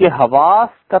 کہ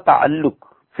حواس کا تعلق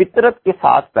فطرت کے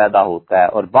ساتھ پیدا ہوتا ہے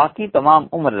اور باقی تمام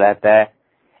عمر رہتا ہے۔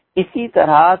 اسی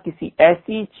طرح کسی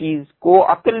ایسی چیز کو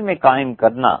عقل میں قائم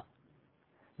کرنا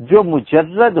جو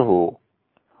مجرد ہو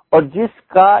اور جس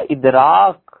کا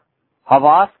ادراک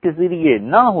حواس کے ذریعے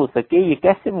نہ ہو سکے، یہ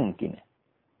کیسے ممکن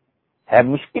ہے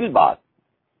مشکل بات.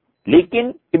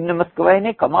 لیکن ابن مسکوی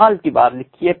نے کمال کی بات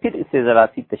لکھی ہے، پھر اسے ذرا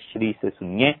سی تشریح سے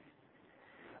سنیے.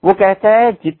 وہ کہتا ہے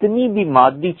جتنی بھی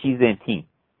مادی چیزیں تھیں،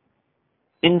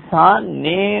 انسان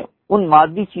نے ان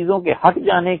مادی چیزوں کے ہٹ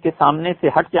جانے کے سامنے سے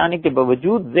ہٹ جانے کے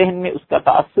باوجود ذہن میں اس کا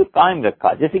تاثر قائم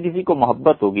رکھا. جیسے کسی کو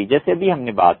محبت ہوگی، جیسے بھی ہم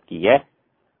نے بات کی ہے،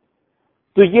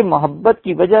 تو یہ محبت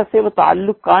کی وجہ سے وہ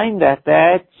تعلق قائم رہتا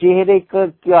ہے، چہرے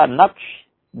کا نقش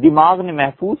دماغ نے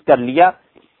محفوظ کر لیا.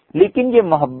 لیکن یہ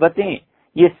محبتیں،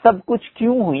 یہ سب کچھ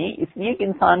کیوں ہوئی؟ اس لیے کہ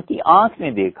انسان کی آنکھ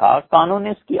نے دیکھا، کانوں نے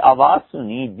اس کی آواز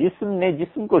سنی، جسم نے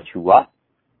جسم کو چھوا.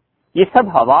 یہ سب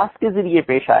حواس کے ذریعے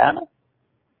پیش آیا نا،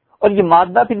 اور یہ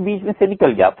مادہ پھر بیچ میں سے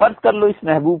نکل گیا. فرض کر لو اس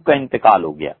محبوب کا انتقال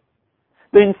ہو گیا،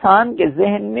 تو انسان کے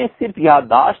ذہن میں صرف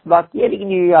یادداشت باقی ہے.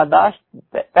 لیکن یہ یادداشت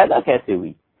پیدا کیسے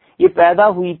ہوئی؟ یہ پیدا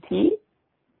ہوئی تھی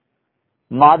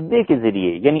مادے کے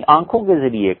ذریعے، یعنی آنکھوں کے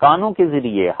ذریعے، کانوں کے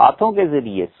ذریعے، ہاتھوں کے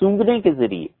ذریعے، سونگھنے کے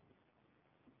ذریعے.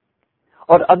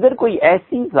 اور اگر کوئی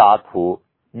ایسی ذات ہو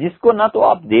جس کو نہ تو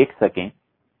آپ دیکھ سکیں،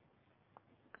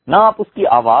 نہ آپ اس کی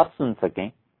آواز سن سکیں،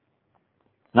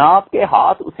 نہ آپ کے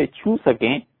ہاتھ اسے چھو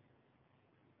سکیں،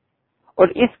 اور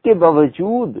اس کے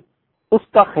باوجود اس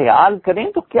کا خیال کریں،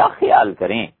 تو کیا خیال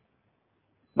کریں؟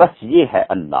 بس یہ ہے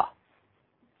اللہ.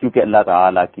 کیونکہ اللہ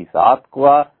تعالی کی ذات کو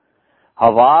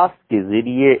حواس کے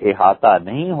ذریعے احاطہ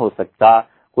نہیں ہو سکتا.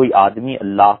 کوئی آدمی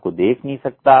اللہ کو دیکھ نہیں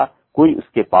سکتا، کوئی اس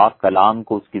کے پاک کلام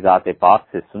کو اس کی ذات پاک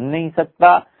سے سن نہیں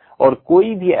سکتا، اور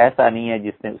کوئی بھی ایسا نہیں ہے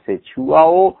جس نے اسے چھوا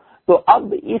ہو. تو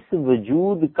اب اس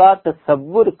وجود کا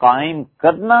تصور قائم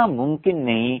کرنا ممکن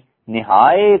نہیں،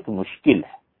 نہایت مشکل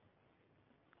ہے.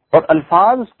 اور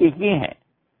الفاظ اس کے یہ ہیں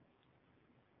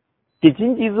کہ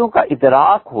جن چیزوں کا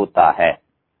ادراک ہوتا ہے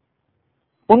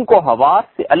ان کو حواس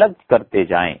سے الگ کرتے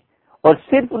جائیں اور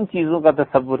صرف ان چیزوں کا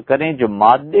تصور کریں جو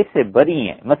مادے سے بری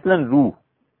ہیں، مثلا روح،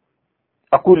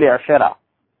 عقول عشرہ.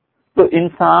 تو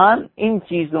انسان ان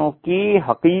چیزوں کی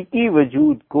حقیقی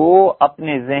وجود کو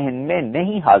اپنے ذہن میں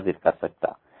نہیں حاضر کر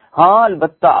سکتا. ہاں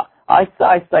البتہ آہستہ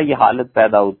آہستہ یہ حالت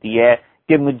پیدا ہوتی ہے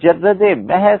کہ مجرد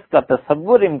محض کا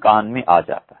تصور امکان میں آ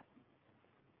جاتا ہے.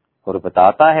 اور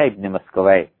بتاتا ہے ابن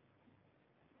مسکوی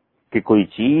کہ کوئی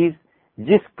چیز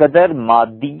جس قدر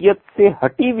مادیت سے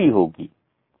ہٹی ہوئی ہوگی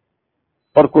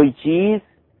اور کوئی چیز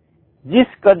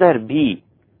جس قدر بھی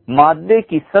مادے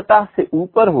کی سطح سے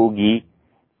اوپر ہوگی،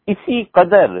 اسی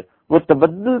قدر وہ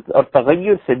تبدل اور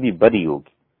تغیر سے بھی بری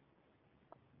ہوگی.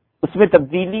 اس میں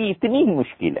تبدیلی اتنی ہی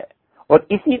مشکل ہے، اور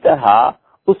اسی طرح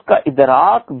اس کا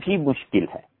ادراک بھی مشکل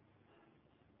ہے.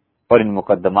 اور ان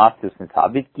مقدمات سے اس نے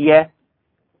ثابت کیا ہے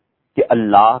کہ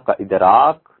اللہ کا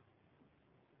ادراک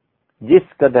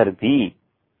جس قدر بھی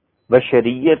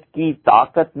بشریت کی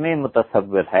طاقت میں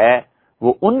متصور ہے،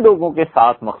 وہ ان لوگوں کے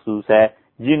ساتھ مخصوص ہے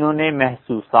جنہوں نے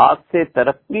محسوسات سے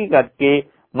ترقی کر کے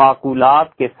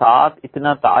معقولات کے ساتھ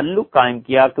اتنا تعلق قائم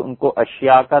کیا کہ ان کو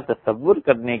اشیاء کا تصور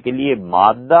کرنے کے لیے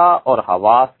مادہ اور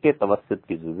حواس کے توسط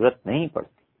کی ضرورت نہیں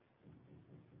پڑتی.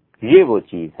 یہ وہ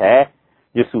چیز ہے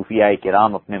جو صوفیاء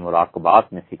کرام اپنے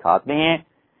مراقبات میں سکھاتے ہیں.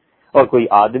 اور کوئی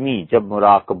آدمی جب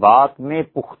مراقبات میں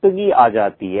پختگی آ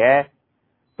جاتی ہے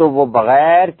تو وہ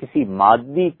بغیر کسی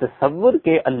مادی تصور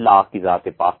کے اللہ کی ذات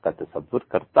پاک کا تصور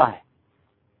کرتا ہے.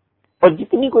 اور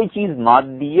جتنی کوئی چیز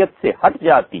مادیت سے ہٹ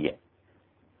جاتی ہے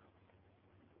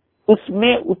اس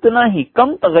میں اتنا ہی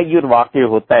کم تغیر واقع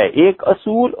ہوتا ہے. ایک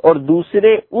اصول اور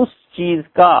دوسرے اس چیز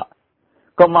کا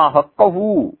کما حقہ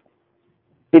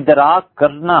ادراک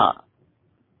کرنا،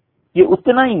 یہ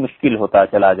اتنا ہی مشکل ہوتا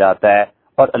چلا جاتا ہے.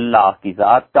 اور اللہ کی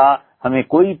ذات کا ہمیں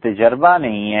کوئی تجربہ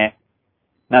نہیں ہے،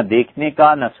 نہ دیکھنے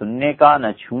کا، نہ سننے کا،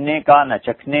 نہ چھونے کا، نہ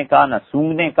چکھنے کا، نہ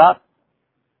سونگنے کا.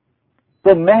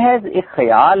 تو محض ایک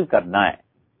خیال کرنا ہے.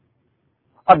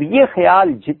 اب یہ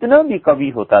خیال جتنا بھی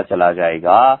قوی ہوتا چلا جائے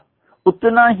گا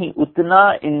اتنا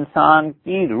انسان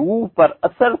کی روح پر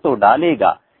اثر تو ڈالے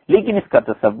گا، لیکن اس کا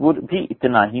تصور بھی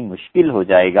اتنا ہی مشکل ہو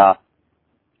جائے گا.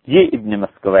 یہ ابن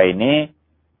مسکوی نے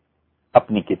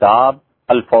اپنی کتاب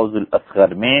الفوز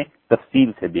الاصغر میں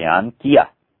تفصیل سے بیان کیا.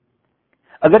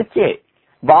 اگرچہ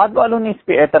بعض والوں نے اس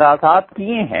پہ اعتراضات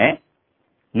کیے ہیں،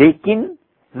 لیکن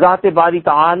ذات باری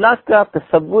تعالی کا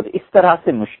تصور اس طرح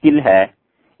سے مشکل ہے،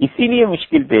 اسی لیے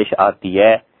مشکل پیش آتی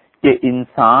ہے کہ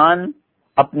انسان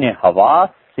اپنے حواس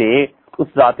سے اس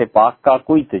ذات پاک کا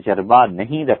کوئی تجربہ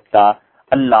نہیں رکھتا.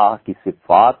 اللہ کی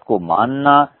صفات کو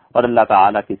ماننا اور اللہ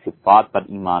تعالی کی صفات پر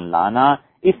ایمان لانا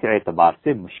اس اعتبار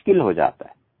سے مشکل ہو جاتا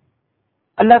ہے.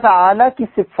 اللہ تعالی کی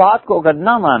صفات کو اگر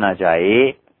نہ مانا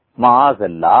جائے معاذ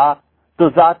اللہ، تو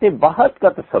ذات بہت کا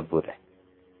تصور ہے۔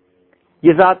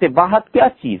 یہ ذات بہت کیا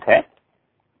چیز ہے؟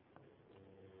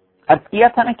 عرض کیا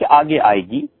تھا نا کہ آگے آئے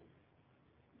گی۔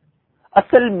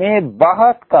 اصل میں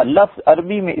بہت کا لفظ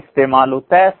عربی میں استعمال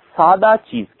ہوتا ہے سادہ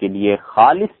چیز کے لیے،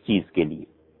 خالص چیز کے لیے۔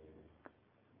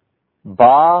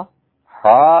 با،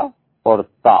 ہا اور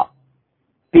تا،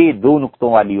 تے دو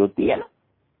نقطوں والی ہوتی ہے نا،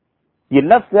 یہ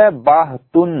لفظ ہے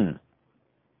باہتن،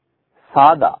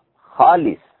 سادہ،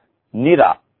 خالص،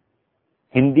 نرا۔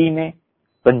 ہندی میں،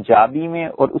 پنجابی میں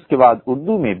اور اس کے بعد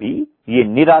اردو میں بھی یہ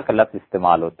نرا کا لفظ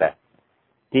استعمال ہوتا ہے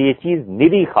کہ یہ چیز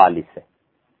نری خالص ہے۔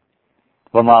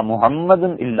 وما محمد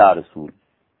الا رسول،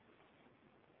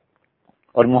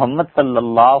 اور محمد صلی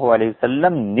اللہ علیہ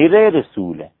وسلم نرے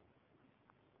رسول ہیں،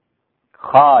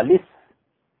 خالص۔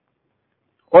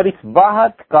 اور اس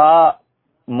باہت کا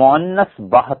مؤنث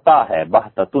بہتا ہے،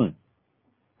 بہتتن،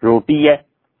 روٹی ہے،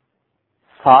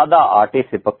 سادہ آٹے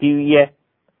سے پکی ہوئی ہے،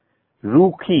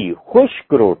 روکھی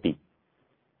خشک روٹی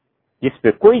جس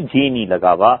پہ کوئی جی نہیں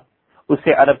لگا ہوا،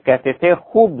 اسے عرب کہتے تھے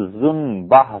خبز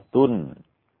بہتن،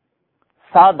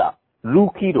 سادہ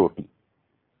روکھی روٹی۔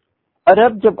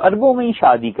 عرب جب عربوں میں ہی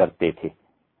شادی کرتے تھے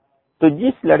تو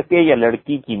جس لڑکے یا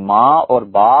لڑکی کی ماں اور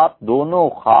باپ دونوں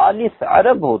خالص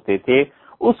عرب ہوتے تھے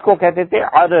اس کو کہتے تھے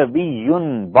عربی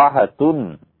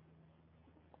بہتن،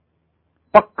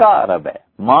 پکا عرب ہے،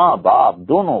 ماں باپ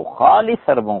دونوں خالص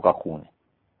عربوں کا خون ہے۔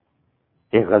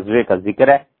 ایک غزوے کا ذکر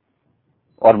ہے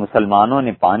اور مسلمانوں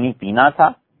نے پانی پینا تھا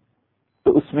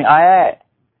تو اس میں آیا ہے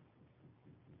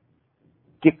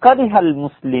کہ کرہ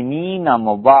المسلمین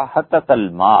مباحتۃ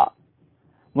الماء،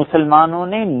 مسلمانوں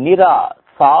نے نرا،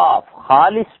 صاف،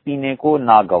 خالص پینے کو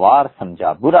ناگوار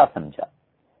سمجھا، برا سمجھا۔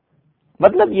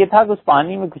 مطلب یہ تھا کہ اس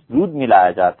پانی میں کچھ دودھ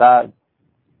ملایا جاتا،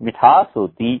 مٹھاس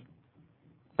ہوتی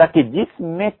تاکہ جسم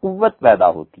میں قوت پیدا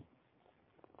ہوتی۔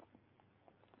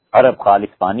 عرب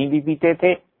خالص پانی بھی پیتے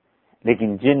تھے،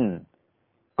 لیکن جن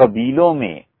قبیلوں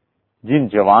میں جن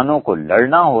جوانوں کو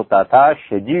لڑنا ہوتا تھا،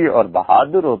 شجیع اور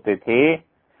بہادر ہوتے تھے،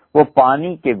 وہ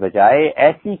پانی کے بجائے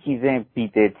ایسی چیزیں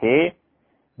پیتے تھے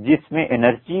جس میں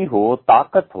انرجی ہو،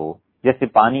 طاقت ہو، جیسے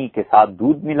پانی کے ساتھ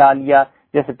دودھ ملا لیا،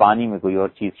 جیسے پانی میں کوئی اور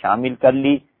چیز شامل کر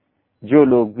لی۔ جو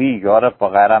لوگ بھی یورپ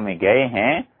وغیرہ میں گئے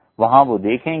ہیں وہاں وہ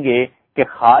دیکھیں گے کہ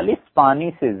خالص پانی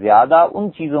سے زیادہ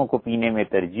ان چیزوں کو پینے میں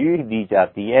ترجیح دی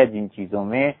جاتی ہے جن چیزوں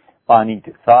میں پانی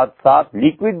کے ساتھ ساتھ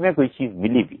لیکوڈ میں کوئی چیز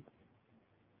ملی بھی۔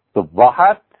 تو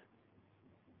بہت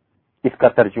اس کا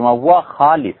ترجمہ ہوا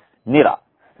خالص، نرا۔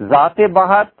 ذات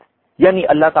بہت یعنی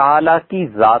اللہ تعالی کی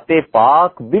ذات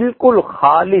پاک بالکل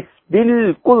خالص،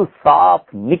 بالکل صاف،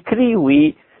 نکھری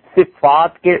ہوئی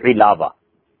صفات کے علاوہ۔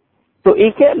 تو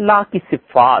ایک ہے اللہ کی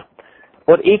صفات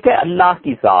اور ایک ہے اللہ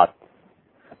کی ذات،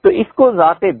 تو اس کو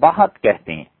ذات بہت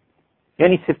کہتے ہیں،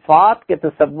 یعنی صفات کے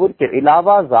تصور کے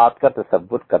علاوہ ذات کا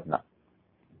تصور کرنا۔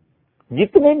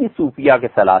 جتنے بھی صوفیہ کے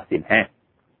سلاسل ہیں،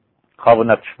 خواہ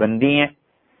نقشبندی ہیں،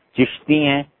 چشتی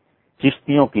ہیں،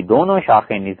 چشتیوں کی دونوں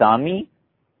شاخیں نظامی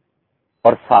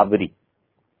اور صابری،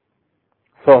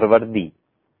 سہروردی،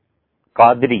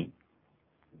 قادری،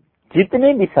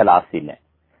 جتنے بھی سلاسل ہیں،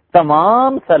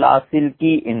 تمام سلاسل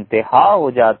کی انتہا ہو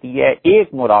جاتی ہے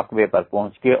ایک مراقبے پر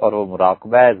پہنچ کے، اور وہ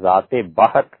مراقبہ ہے ذات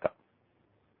بہت کا۔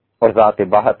 اور ذات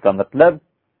بہت کا مطلب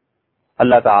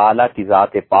اللہ تعالی کی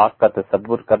ذات پاک کا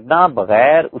تصور کرنا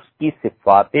بغیر اس کی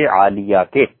صفات عالیہ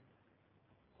کے۔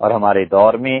 اور ہمارے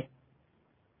دور میں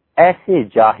ایسے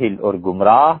جاہل اور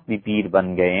گمراہ بھی پیر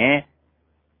بن گئے ہیں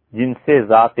جن سے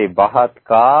ذات بہت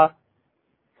کا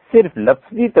صرف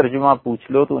لفظی ترجمہ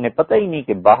پوچھ لو تو انہیں پتہ ہی نہیں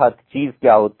کہ بہت چیز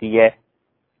کیا ہوتی ہے،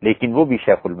 لیکن وہ بھی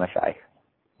شیخ المشائخ،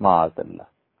 معاذ اللہ،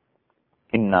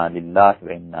 انا للہ و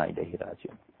انا الیہ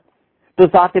راجعون۔ تو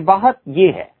ذات بہت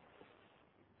یہ ہے،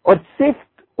 اور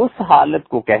صرف اس حالت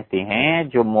کو کہتے ہیں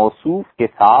جو موصوف کے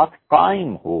ساتھ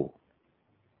قائم ہو۔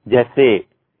 جیسے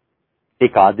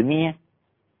ایک آدمی ہے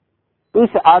تو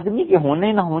اس آدمی کے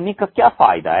ہونے نہ ہونے کا کیا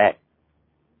فائدہ ہے؟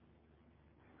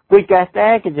 کوئی کہتا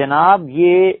ہے کہ جناب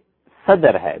یہ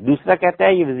صدر ہے، دوسرا کہتا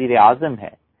ہے یہ وزیر اعظم ہے،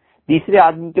 تیسرے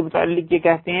آدمی کے متعلق یہ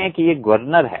کہتے ہیں کہ یہ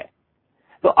گورنر ہے۔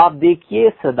 تو آپ دیکھیے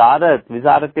صدارت،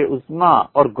 وزارت عظمیٰ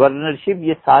اور گورنرشپ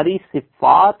یہ ساری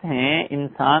صفات ہیں،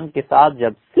 انسان کے ساتھ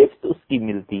جب صفت اس کی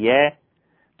ملتی ہے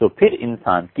تو پھر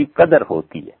انسان کی قدر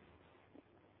ہوتی ہے۔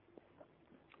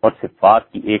 اور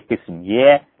صفات کی ایک قسم یہ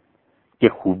ہے کہ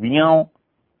خوبیاں ہوں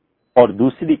اور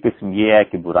دوسری قسم یہ ہے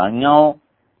کہ برائیاں ہوں۔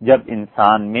 جب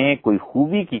انسان میں کوئی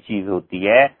خوبی کی چیز ہوتی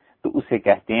ہے تو اسے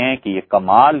کہتے ہیں کہ یہ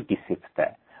کمال کی صفت ہے،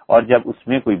 اور جب اس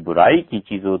میں کوئی برائی کی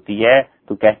چیز ہوتی ہے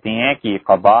تو کہتے ہیں کہ یہ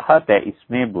قباحت ہے، اس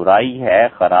میں برائی ہے،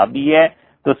 خرابی ہے۔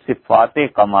 تو صفات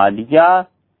کمالیہ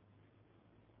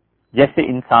جیسے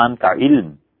انسان کا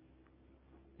علم،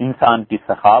 انسان کی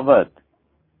سخاوت،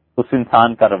 اس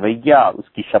انسان کا رویہ، اس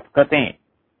کی شفقتیں،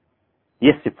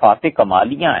 یہ صفات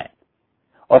کمالیاں ہیں.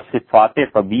 اور صفات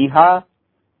قبیحہ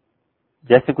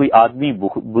جیسے کوئی آدمی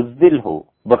بزدل ہو،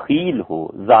 بخیل ہو،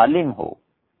 ظالم ہو،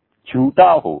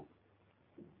 جھوٹا ہو،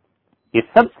 یہ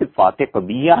سب صفات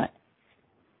قبیحہ ہیں.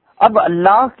 اب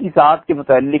اللہ کی ذات کے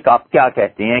متعلق آپ کیا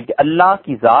کہتے ہیں کہ اللہ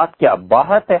کی ذات کیا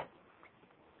باہت ہے،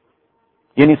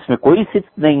 یعنی اس میں کوئی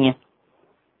صفت نہیں ہے،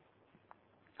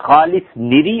 خالص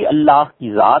نری اللہ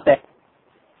کی ذات ہے،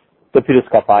 تو پھر اس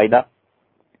کا فائدہ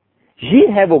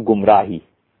یہ ہے وہ گمراہی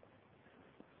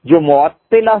جو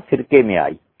معطلہ فرقے میں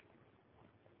آئی.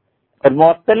 اور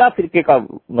معطلہ فرقے کا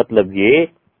مطلب یہ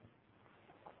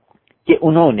کہ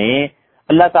انہوں نے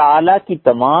اللہ تعالی کی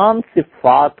تمام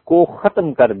صفات کو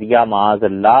ختم کر دیا معاذ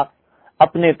اللہ.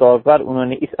 اپنے طور پر انہوں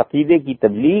نے اس عقیدے کی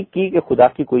تبلیغ کی کہ خدا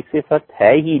کی کوئی صفت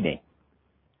ہے ہی نہیں.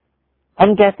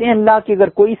 ہم کہتے ہیں اللہ کی اگر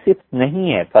کوئی صفت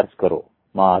نہیں ہے، فرض کرو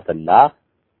معاذ اللہ،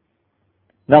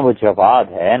 نہ وہ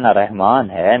جواد ہے، نہ رحمان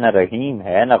ہے، نہ رحیم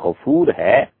ہے، نہ غفور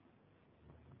ہے،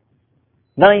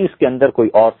 نہ ہی اس کے اندر کوئی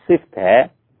اور صفت ہے،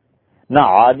 نہ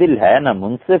عادل ہے، نہ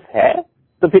منصف ہے،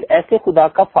 تو پھر ایسے خدا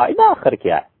کا فائدہ آخر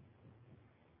کیا ہے؟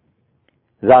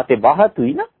 ذات باہت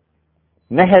ہوئی نا،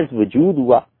 محض وجود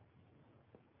ہوا.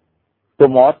 تو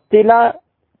معطلہ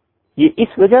یہ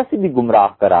اس وجہ سے بھی گمراہ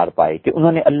قرار پائے کہ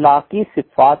انہوں نے اللہ کی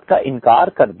صفات کا انکار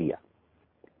کر دیا.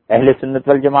 اہل سنت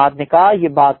والجماعت نے کہا یہ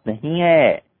بات نہیں ہے،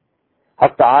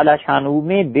 حق تعالی شانہ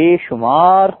میں بے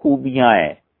شمار خوبیاں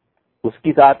ہیں، اس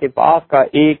کی ذات پاک کا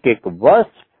ایک ایک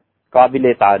وصف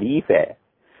قابل تعریف ہے،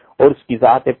 اور اس کی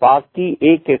ذات پاک کی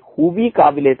ایک ایک خوبی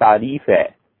قابل تعریف ہے،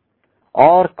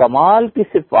 اور کمال کی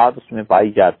صفات اس میں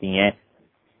پائی جاتی ہیں.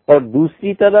 اور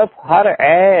دوسری طرف ہر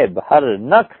عیب، ہر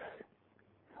نقص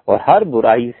اور ہر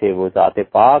برائی سے وہ ذات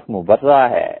پاک مبرہ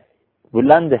ہے،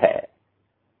 بلند ہے،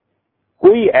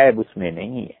 کوئی عیب اس میں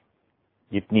نہیں ہے.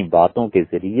 جتنی باتوں کے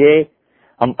ذریعے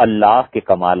ہم اللہ کے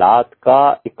کمالات کا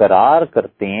اقرار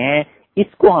کرتے ہیں،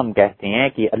 اس کو ہم کہتے ہیں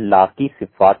کہ اللہ کی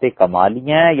صفات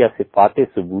کمالیاں یا صفات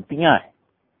ثبوتیاں ہیں.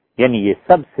 یعنی یہ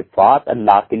سب صفات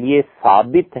اللہ کے لیے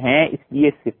ثابت ہیں، اس لیے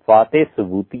صفات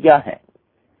ثبوتیہ ہیں.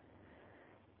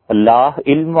 اللہ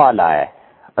علم والا ہے،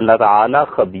 اللہ تعالی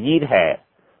خبیر ہے،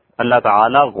 اللہ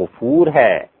تعالی غفور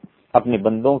ہے، اپنے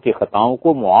بندوں کی خطاؤں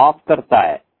کو معاف کرتا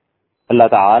ہے. اللہ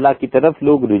تعالی کی طرف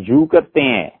لوگ رجوع کرتے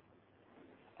ہیں.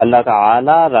 اللہ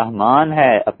تعالی رحمان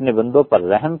ہے، اپنے بندوں پر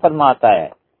رحم فرماتا ہے.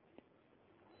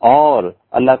 اور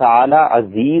اللہ تعالی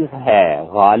عزیز ہے،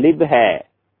 غالب ہے،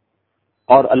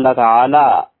 اور اللہ تعالی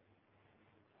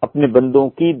اپنے بندوں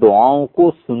کی دعاؤں کو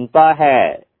سنتا ہے،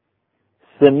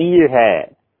 سمیع ہے،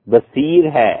 بصیر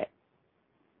ہے.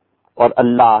 اور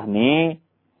اللہ نے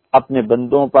اپنے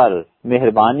بندوں پر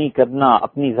مہربانی کرنا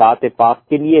اپنی ذات پاک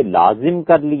کے لیے لازم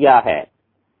کر لیا ہے.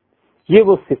 یہ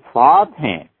وہ صفات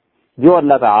ہیں جو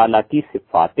اللہ تعالی کی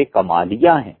صفات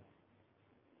کمالیہ ہیں.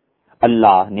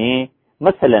 اللہ نے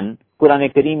مثلا قرآن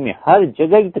کریم میں ہر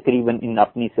جگہ تقریباً ان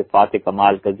اپنی صفات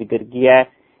کمال کا ذکر کیا ہے.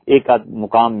 ایک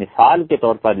مقام مثال کے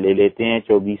طور پر لے لیتے ہیں،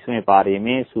 24ویں پارے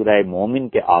میں سورہ مومن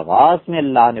کے آغاز میں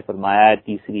اللہ نے فرمایا ہے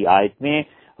 3 آیت میں،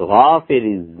 غافر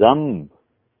الذنب،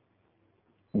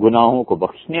 گناہوں کو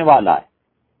بخشنے والا ہے،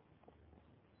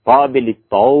 قابل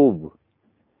التوب،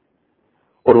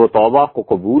 اور وہ توبہ کو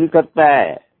قبول کرتا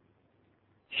ہے،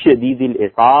 شدید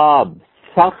العقاب،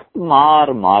 سخت مار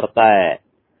مارتا ہے،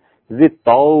 ذی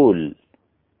الطول،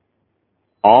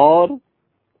 اور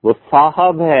وہ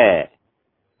صاحب ہے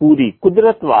پوری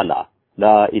قدرت والا،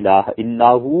 لا الہ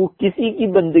الا ہو، کسی کی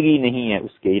بندگی نہیں ہے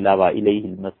اس کے علاوہ، الیہ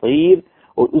المصیر،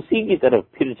 اور اسی کی طرف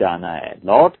پھر جانا ہے،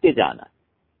 لوٹ کے جانا ہے.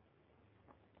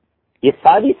 یہ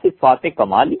ساری صفات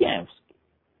کمالیاں ہیں، اس کی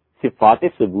صفات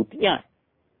ثبوتیاں ہیں.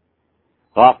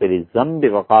 غافر الذنب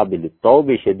وقابل التوب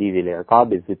شدید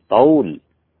العقاب ذی الطول،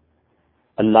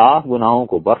 اللہ گناہوں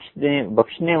کو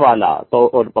بخشنے والا تو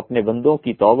اور اپنے بندوں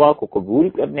کی توبہ کو قبول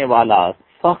کرنے والا،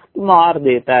 سخت مار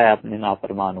دیتا ہے اپنے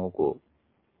نافرمانوں کو،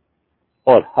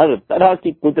 اور ہر طرح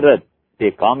کی قدرت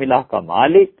کاملہ کا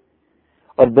مالک،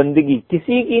 اور بندگی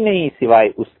کسی کی نہیں سوائے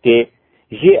اس کے.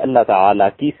 یہ اللہ تعالی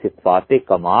کی صفات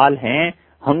کمال ہیں.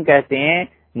 ہم کہتے ہیں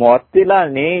معطلہ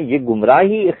نے یہ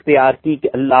گمراہی اختیار کی کہ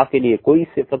اللہ کے لیے کوئی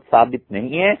صفت ثابت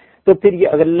نہیں ہے، تو پھر یہ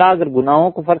اگر گناہوں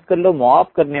کو فرض کر لو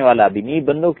معاف کرنے والا بھی نہیں،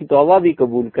 بندوں کی توبہ بھی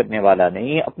قبول کرنے والا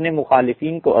نہیں، اپنے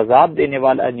مخالفین کو عذاب دینے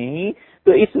والا نہیں،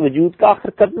 تو اس وجود کا آخر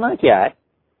کرنا کیا ہے؟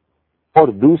 اور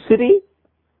دوسری،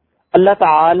 اللہ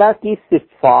تعالی کی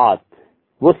صفات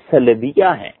وہ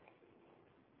سلبیہ ہیں.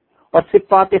 اور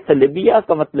صفات سلبیہ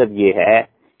کا مطلب یہ ہے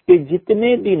کہ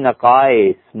جتنے بھی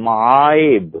نقائص،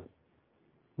 معائب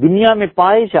دنیا میں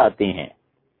پائے جاتے ہیں،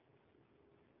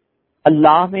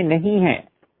 اللہ میں نہیں ہیں.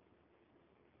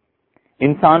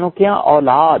 انسانوں کے یہاں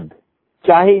اولاد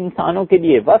چاہے انسانوں کے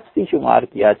لیے وصف ہی شمار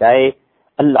کیا جائے،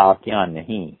 اللہ کے یہاں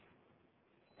نہیں،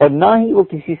 اور نہ ہی وہ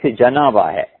کسی سے جنا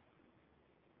ہوا ہے.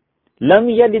 لم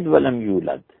یلد ولم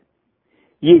یولد،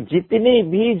 یہ جتنے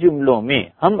بھی جملوں میں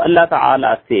ہم اللہ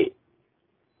تعالی سے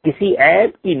کسی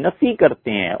عیب کی نفی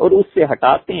کرتے ہیں اور اس سے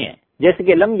ہٹاتے ہیں، جیسے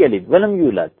کہ لم یلد ولم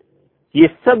یولد، یہ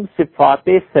سب صفات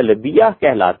سلبیہ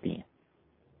کہلاتی ہیں.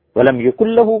 ولم یکن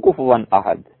لہ کفوا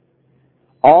احد،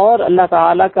 اور اللہ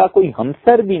تعالیٰ کا کوئی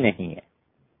ہمسر بھی نہیں ہے،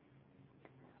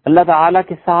 اللہ تعالیٰ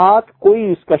کے ساتھ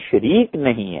کوئی اس کا شریک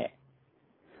نہیں ہے.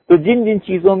 تو جن جن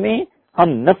چیزوں میں ہم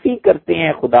نفی کرتے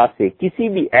ہیں خدا سے کسی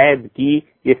بھی عیب کی،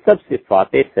 یہ سب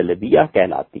صفات سلبیہ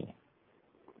کہلاتی ہیں.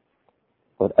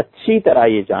 اور اچھی طرح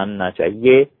یہ جاننا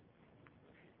چاہیے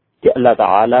کہ اللہ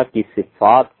تعالیٰ کی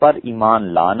صفات پر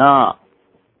ایمان لانا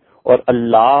اور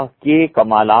اللہ کے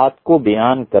کمالات کو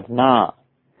بیان کرنا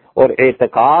اور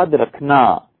اعتقاد رکھنا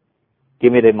کہ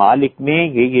میرے مالک میں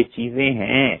یہ چیزیں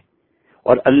ہیں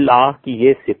اور اللہ کی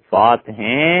یہ صفات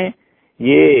ہیں،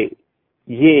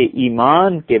 یہ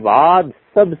ایمان کے بعد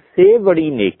سب سے بڑی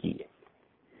نیکی ہے.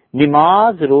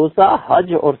 نماز، روزہ،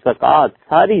 حج اور زکوٰۃ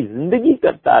ساری زندگی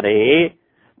کرتا رہے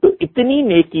تو اتنی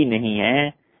نیکی نہیں ہے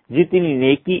جتنی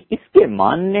نیکی اس کے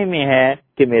ماننے میں ہے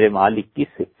کہ میرے مالک کی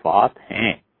صفات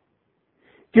ہیں.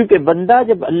 کیونکہ بندہ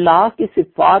جب اللہ کی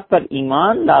صفات پر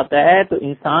ایمان لاتا ہے تو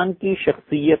انسان کی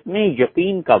شخصیت میں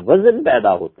یقین کا وزن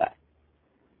پیدا ہوتا ہے.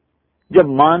 جب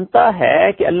مانتا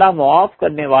ہے کہ اللہ معاف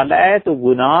کرنے والا ہے تو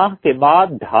گناہ کے بعد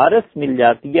ڈھارس مل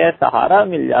جاتی ہے، سہارا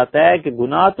مل جاتا ہے کہ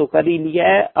گناہ تو کر ہی لیا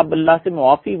ہے، اب اللہ سے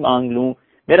معافی مانگ لوں،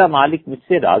 میرا مالک مجھ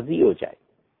سے راضی ہو جائے.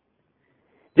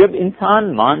 جب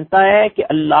انسان مانتا ہے کہ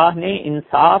اللہ نے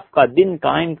انصاف کا دن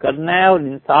قائم کرنا ہے اور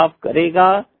انصاف کرے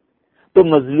گا تو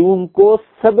مظلوم کو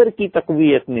صبر کی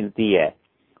تقویت ملتی ہے،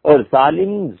 اور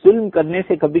ظالم ظلم کرنے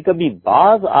سے کبھی کبھی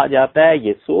باز آ جاتا ہے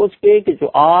یہ سوچ کے کہ جو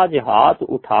آج ہاتھ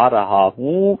اٹھا رہا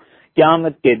ہوں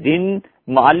قیامت کے دن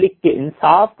مالک کے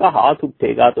انصاف کا ہاتھ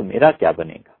اٹھے گا تو میرا کیا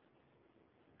بنے گا.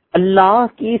 اللہ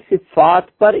کی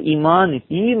صفات پر ایمان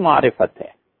ہی معرفت ہے.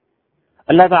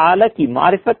 اللہ تعالی کی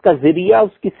معرفت کا ذریعہ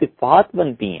اس کی صفات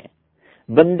بنتی ہیں.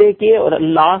 بندے کے اور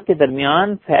اللہ کے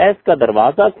درمیان فیض کا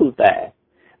دروازہ کھلتا ہے.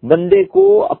 بندے کو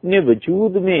اپنے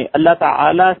وجود میں اللہ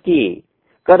تعالی کی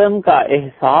کرم کا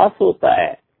احساس ہوتا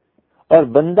ہے، اور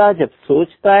بندہ جب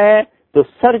سوچتا ہے تو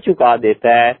سر چکا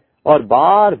دیتا ہے اور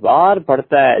بار بار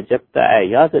پڑھتا ہے، جپتا ہے،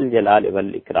 یا ذل جلال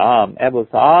والاکرام، اے وہ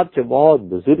ذات جو بہت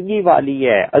بزرگی والی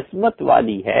ہے، عظمت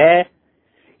والی ہے.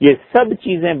 یہ سب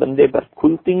چیزیں بندے پر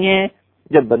کھلتی ہیں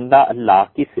جب بندہ اللہ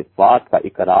کی صفات کا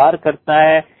اقرار کرتا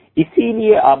ہے. اسی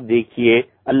لیے آپ دیکھیے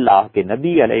اللہ کے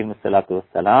نبی علیہ الصلوۃ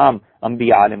والسلام،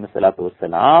 انبیاء علیہ الصلوۃ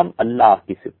والسلام اللہ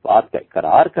کی صفات کا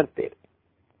اقرار کرتے رہے.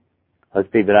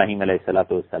 حضرت ابراہیم علیہ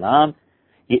الصلوۃ والسلام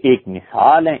یہ ایک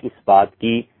مثال ہے اس بات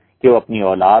کی کہ وہ اپنی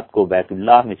اولاد کو بیت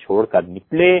اللہ میں چھوڑ کر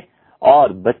نکلے، اور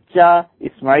بچہ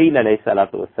اسماعیل علیہ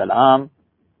الصلوۃ والسلام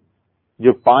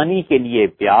جو پانی کے لیے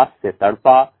پیاس سے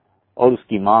تڑپا، اور اس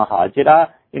کی ماں ہاجرہ،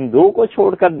 ان دو کو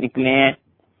چھوڑ کر نکلے ہیں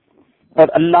اور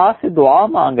اللہ سے دعا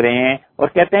مانگ رہے ہیں اور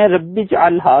کہتے ہیں رب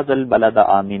اجعل ھذا البلد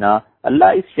آمنا، اللہ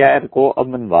اس شہر کو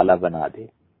امن والا بنا دے.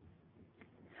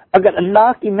 اگر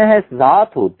اللہ کی محض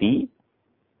ذات ہوتی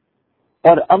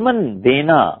اور امن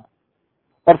دینا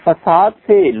اور فساد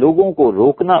سے لوگوں کو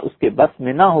روکنا اس کے بس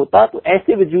میں نہ ہوتا تو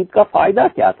ایسے وجود کا فائدہ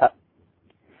کیا تھا.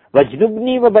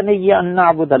 وَاجْنُبْنِي وَبَنِيَّ أَن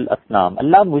نَّعْبُدَ الْأَصْنَامَ،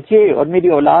 اللہ مجھے اور میری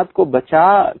اولاد کو بچا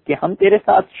کہ ہم تیرے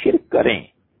ساتھ شرک کریں.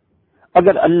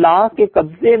 اگر اللہ کے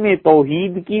قبضے میں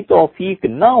توحید کی توفیق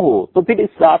نہ ہو تو پھر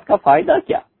اس بات کا فائدہ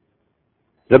کیا.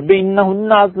 رب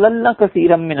انہن اضللن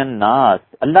کثیرا من الناس،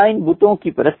 اللہ ان بتوں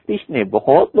کی پرستش نے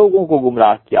بہت لوگوں کو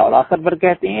گمراہ کیا. اور آخر پر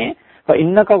کہتے ہیں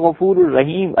فإنک غفور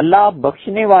الرحیم، اللہ آپ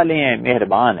بخشنے والے ہیں،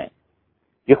 مہربان ہیں.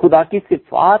 یہ خدا کی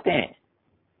صفات ہیں.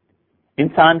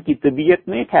 انسان کی طبیعت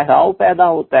میں ٹھہراؤ پیدا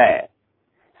ہوتا ہے.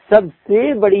 سب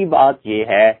سے بڑی بات یہ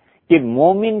ہے کہ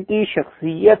مومن کی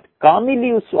شخصیت کاملی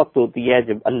اس وقت ہوتی ہے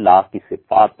جب اللہ کی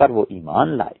صفات پر وہ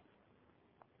ایمان لائے.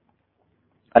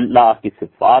 اللہ کی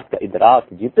صفات کا ادراک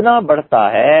جتنا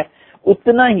بڑھتا ہے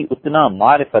اتنا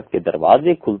معرفت کے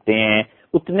دروازے کھلتے ہیں،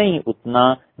 اتنا ہی اتنا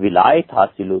ولایت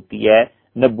حاصل ہوتی ہے.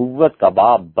 نبوت کا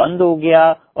باب بند ہو گیا،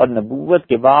 اور نبوت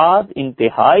کے بعد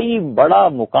انتہائی بڑا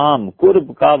مقام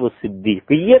قرب کا وہ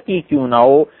صدیقیت ہی کیوں نہ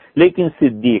ہو، لیکن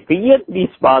صدیقیت بھی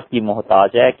اس بات کی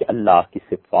محتاج ہے کہ اللہ کی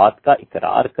صفات کا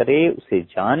اقرار کرے، اسے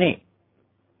جانے.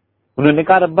 انہوں نے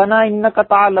کہا ربنا انک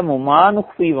تعلم ما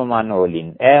نخفی وما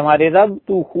نعلن، اے ہمارے رب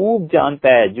تو خوب جانتا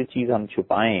ہے جو چیز ہم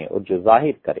چھپائیں اور جو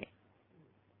ظاہر کریں.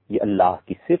 یہ اللہ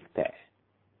کی صفت ہے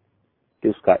کہ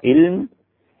اس کا علم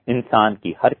انسان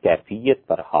کی ہر کیفیت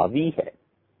پر حاوی ہے۔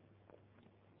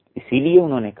 اسی لیے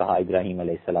انہوں نے کہا ابراہیم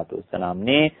علیہ الصلوۃ والسلام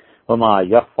نے وما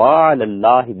یخفی علی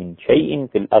اللہ من شیء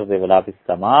فی الارض ولا فی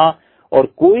السماء، اور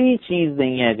کوئی چیز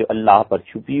نہیں ہے جو اللہ پر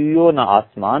چھپی ہوئی ہو، نہ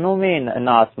آسمانوں میں نہ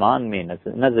آسمان میں،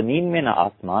 نہ زمین میں نہ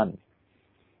آسمان میں۔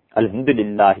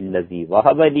 الحمدللہ الذی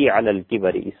وہب لی علی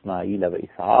الکبر اسماعیل و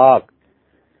اسحاق،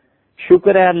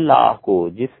 شکر ہے اللہ کو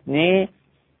جس نے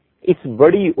اس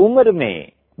بڑی عمر میں،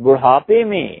 بڑھاپے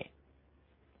میں،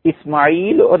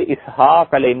 اسماعیل اور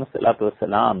اسحاق علیہ الصلوۃ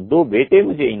والسلام دو بیٹے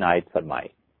مجھے عنایت فرمائے۔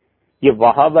 یہ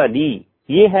وہب لی،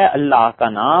 یہ ہے اللہ کا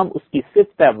نام، اس کی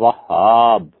صفت ہے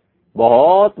وہاب،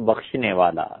 بہت بخشنے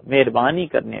والا، مہربانی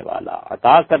کرنے والا،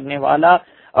 عطا کرنے والا۔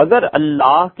 اگر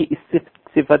اللہ کی اس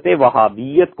صفت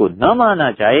وہابیت کو نہ مانا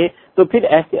جائے تو پھر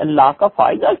ایسے اللہ کا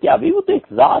فائدہ کیا؟ بھی وہ تو ایک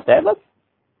ذات ہے بس۔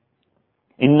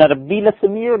 ان ربی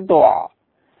لسمیع الدعا،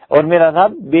 اور میرا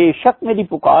رب بے شک میری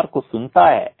پکار کو سنتا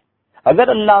ہے۔ اگر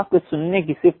اللہ کو سننے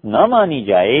کی صفت نہ مانی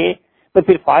جائے تو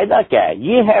پھر فائدہ کیا ہے؟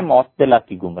 یہ ہے معطلہ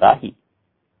کی گمراہی۔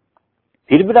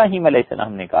 پھر ابراہیم علیہ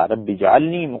السلام نے کہا رب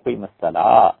اجعلنی مقیم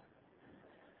الصلاۃ،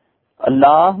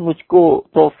 اللہ مجھ کو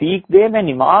توفیق دے میں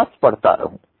نماز پڑھتا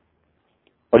رہوں۔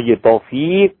 اور یہ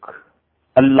توفیق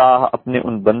اللہ اپنے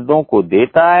ان بندوں کو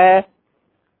دیتا ہے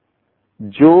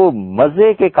جو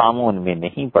مزے کے کاموں ان میں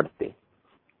نہیں پڑتے،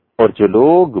 اور جو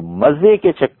لوگ مزے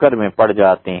کے چکر میں پڑ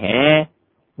جاتے ہیں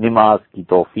نماز کی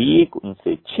توفیق ان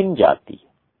سے چھن جاتی ہے۔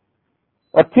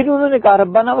 اور پھر انہوں نے کہا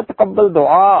ربنا وتقبل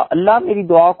دعا، اللہ میری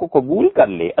دعا کو قبول کر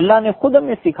لے۔ اللہ نے خود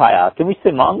ہمیں سکھایا کہ مجھ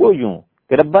سے مانگو یوں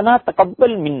کہ ربنا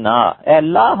تقبل منا، اے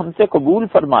اللہ ہم سے قبول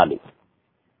فرما لے۔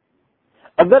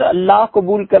 اگر اللہ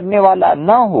قبول کرنے والا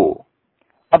نہ ہو،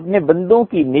 اپنے بندوں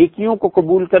کی نیکیوں کو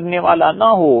قبول کرنے والا نہ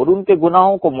ہو، اور ان کے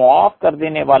گناہوں کو معاف کر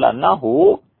دینے والا نہ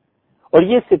ہو، اور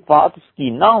یہ صفات اس کی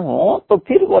نہ ہو، تو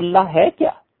پھر وہ اللہ ہے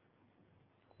کیا؟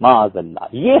 معاذ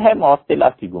اللہ، یہ ہے معطلہ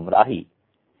کی گمراہی۔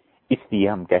 اس لیے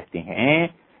ہم کہتے ہیں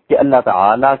کہ اللہ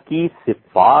تعالی کی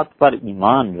صفات پر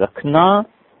ایمان رکھنا،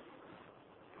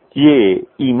 یہ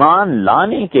ایمان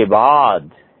لانے کے بعد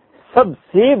سب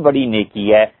سے بڑی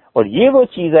نیکی ہے، اور یہ وہ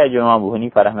چیز ہے جو امام ابو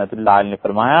حنیفہ رحمۃ اللہ علیہ نے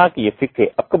فرمایا کہ یہ فقہ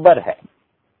اکبر ہے۔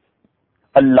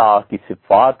 اللہ کی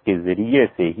صفات کے ذریعے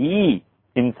سے ہی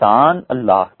انسان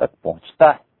اللہ تک پہنچتا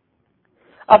ہے۔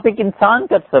 آپ ایک انسان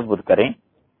کا تصور کریں،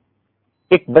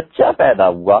 ایک بچہ پیدا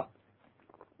ہوا،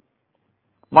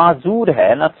 معذور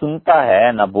ہے، نہ سنتا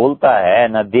ہے، نہ بولتا ہے،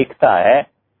 نہ دیکھتا ہے،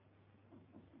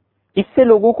 اس سے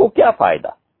لوگوں کو کیا فائدہ؟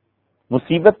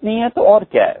 مصیبت نہیں ہے تو اور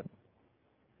کیا ہے؟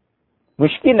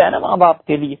 مشکل ہے نا ماں باپ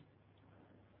کے لیے۔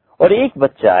 اور ایک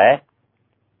بچہ ہے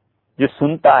جو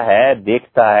سنتا ہے،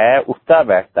 دیکھتا ہے، اٹھتا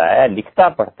بیٹھتا ہے، لکھتا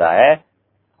پڑھتا ہے،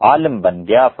 عالم بن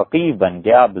گیا، فقیہ بن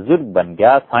گیا، بزرگ بن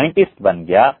گیا، سائنٹسٹ بن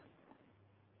گیا،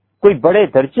 کوئی بڑے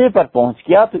درجے پر پہنچ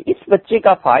گیا، تو اس بچے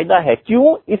کا فائدہ ہے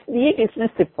کیوں؟ اس لیے کہ اس میں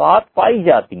صفات پائی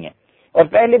جاتی ہیں۔ اور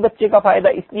پہلے بچے کا فائدہ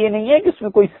اس لیے نہیں ہے کہ اس میں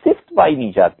کوئی صفت پائی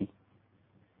نہیں جاتی۔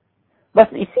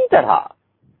 بس اسی طرح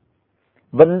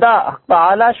بندہ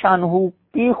تعالی شانہ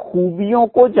کی خوبیوں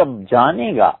کو جب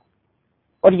جانے گا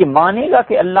اور یہ مانے گا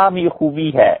کہ اللہ میں یہ خوبی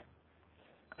ہے،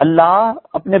 اللہ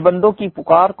اپنے بندوں کی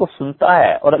پکار کو سنتا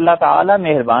ہے، اور اللہ تعالی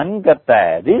مہربانی کرتا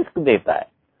ہے، رزق دیتا ہے،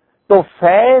 تو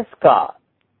فیض کا،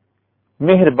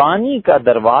 مہربانی کا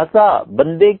دروازہ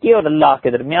بندے کے اور اللہ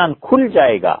کے درمیان کھل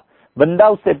جائے گا۔ بندہ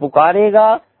اسے پکارے گا،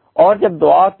 اور جب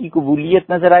دعا کی قبولیت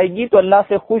نظر آئے گی تو اللہ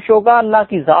سے خوش ہوگا، اللہ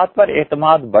کی ذات پر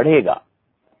اعتماد بڑھے گا،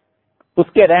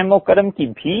 اس کے رحم و کرم کی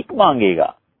بھیک مانگے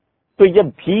گا۔ تو جب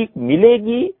بھیک ملے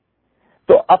گی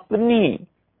تو اپنی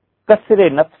کسر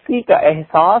نفسی کا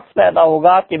احساس پیدا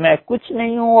ہوگا کہ میں کچھ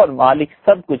نہیں ہوں اور مالک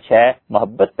سب کچھ ہے،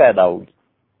 محبت پیدا ہوگی۔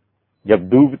 جب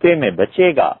ڈوبتے میں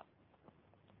بچے گا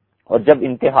اور جب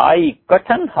انتہائی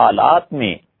کٹھن حالات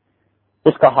میں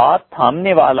اس کا ہاتھ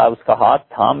تھامنے والا اس کا ہاتھ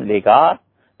تھام لے گا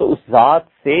تو اس ذات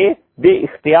سے بے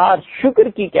اختیار شکر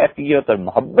کی کیفیت اور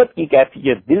محبت کی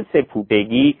کیفیت دل سے پھوٹے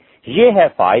گی۔ یہ ہے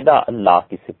فائدہ اللہ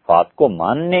کی صفات کو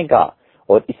ماننے کا۔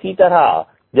 اور اسی طرح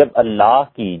جب اللہ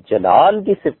کی جلال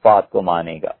کی صفات کو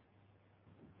مانے گا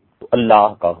تو اللہ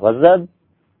کا غضب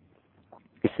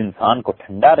اس انسان کو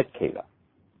ٹھنڈا رکھے گا۔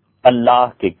 اللہ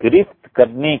کے گرفت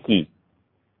کرنے کی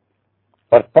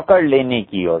اور پکڑ لینے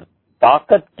کی اور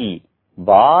طاقت کی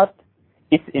بات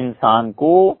اس انسان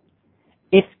کو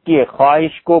اس کے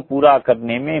خواہش کو پورا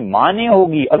کرنے میں مانے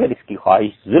ہوگی، اگر اس کی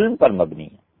خواہش ظلم پر مبنی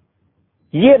ہے۔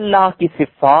 یہ اللہ کی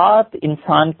صفات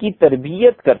انسان کی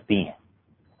تربیت کرتی ہیں،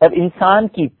 اور انسان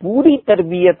کی پوری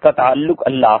تربیت کا تعلق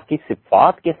اللہ کی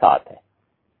صفات کے ساتھ ہے۔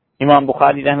 امام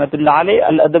بخاری رحمۃ اللہ علیہ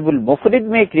الادب المفرد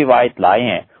میں ایک روایت لائے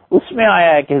ہیں، اس میں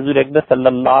آیا ہے کہ حضور اقدس صلی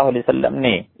اللہ علیہ وسلم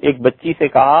نے ایک بچی سے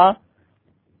کہا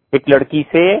ایک لڑکی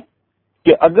سے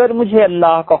کہ اگر مجھے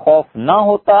اللہ کا خوف نہ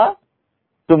ہوتا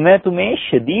تو میں تمہیں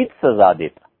شدید سزا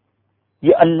دیتا.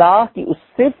 یہ اللہ کی اس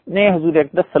صفت نے حضور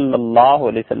اقدس صلی اللہ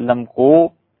علیہ وسلم کو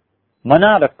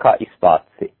منع رکھا اس بات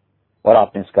سے، اور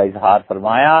آپ نے اس کا اظہار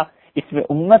فرمایا. اس میں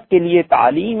امت کے لیے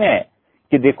تعلیم ہے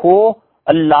کہ دیکھو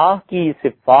اللہ کی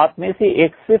صفات میں سے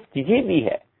ایک صفت یہ بھی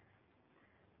ہے.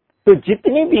 تو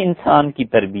جتنی بھی انسان کی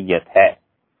تربیت ہے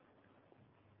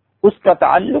اس کا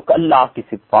تعلق اللہ کی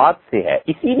صفات سے ہے.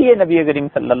 اسی لیے نبی کریم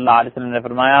صلی اللہ علیہ وسلم نے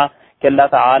فرمایا کہ اللہ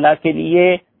تعالیٰ کے لیے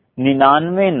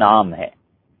 99 نام ہے.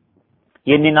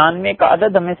 یہ 99 کا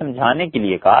عدد ہمیں سمجھانے کے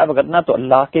لیے کہا، وگرنہ تو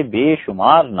اللہ کے بے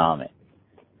شمار نام ہے.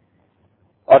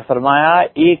 اور فرمایا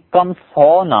ایک کم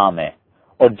 100 نام ہے،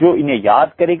 اور جو انہیں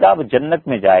یاد کرے گا وہ جنت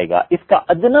میں جائے گا. اس کا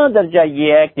ادنا درجہ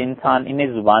یہ ہے کہ انسان انہیں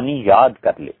زبانی یاد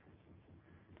کر لے.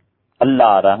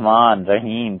 اللہ رحمان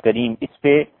رحیم کریم اس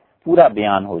پہ پورا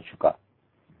بیان ہو چکا.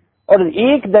 اور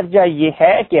ایک درجہ یہ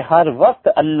ہے کہ ہر وقت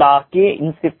اللہ کے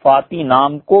ان صفاتی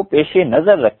نام کو پیش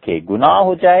نظر رکھے. گناہ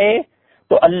ہو جائے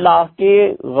تو اللہ کے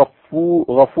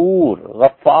غفور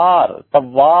غفار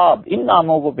تواب ان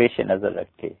ناموں کو پیش نظر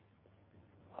رکھے.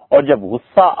 اور جب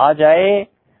غصہ آ جائے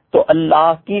تو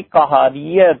اللہ کی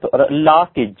قہاریت اور اللہ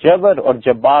کے جبر اور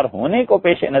جبار ہونے کو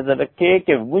پیش نظر رکھے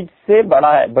کہ مجھ سے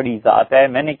بڑی ذات ہے،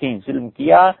 میں نے کہیں ظلم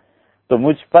کیا تو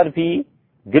مجھ پر بھی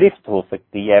گرفت ہو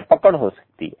سکتی ہے، پکڑ ہو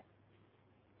سکتی ہے.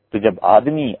 تو جب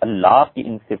آدمی اللہ کی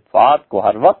ان صفات کو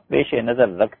ہر وقت پیش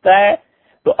نظر رکھتا ہے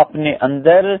تو اپنے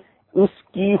اندر اس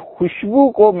کی خوشبو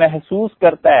کو محسوس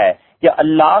کرتا ہے، یا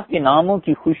اللہ کے ناموں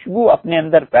کی خوشبو اپنے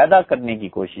اندر پیدا کرنے کی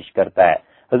کوشش کرتا ہے.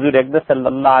 حضور اقدس صلی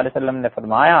اللہ علیہ وسلم نے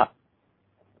فرمایا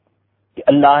کہ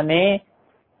اللہ نے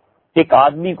ایک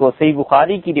آدمی کو، صحیح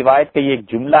بخاری کی روایت کا یہ ایک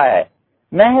جملہ ہے،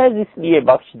 محض اس لیے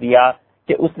بخش دیا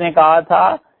کہ اس نے کہا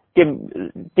تھا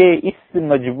کہ اس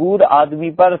مجبور آدمی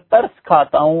پر ترس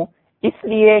کھاتا ہوں، اس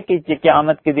لیے کہ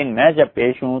قیامت کے دن میں جب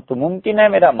پیش ہوں تو ممکن ہے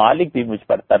میرا مالک بھی مجھ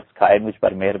پر ترس کھائے، مجھ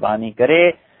پر مہربانی کرے.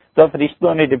 تو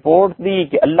فرشتوں نے رپورٹ دی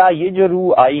کہ اللہ یہ جو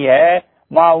روح آئی ہے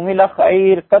ما عمل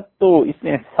خیر قط، تو اس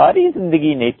نے ساری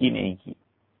زندگی نیکی نہیں کی.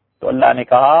 تو اللہ نے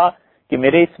کہا کہ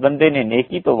میرے اس بندے نے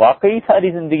نیکی تو واقعی ساری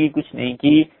زندگی کچھ نہیں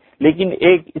کی، لیکن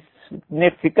ایک اس نے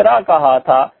فکرہ کہا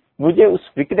تھا، مجھے اس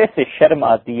فکرے سے شرم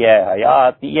آتی ہے، حیا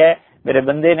آتی ہے. میرے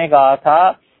بندے نے کہا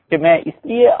تھا کہ میں اس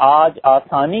لیے آج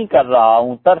آسانی کر رہا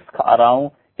ہوں، ترس کھا رہا ہوں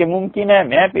کہ ممکن ہے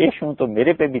میں پیش ہوں تو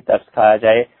میرے پہ بھی ترس کھایا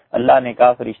جائے. اللہ نے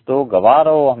کہا فرشتوں گواہ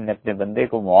رہو، ہم نے اپنے بندے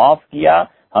کو معاف کیا،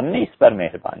 ہم نے اس پر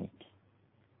مہربانی کی.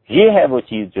 یہ ہے وہ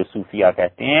چیز جو صوفیہ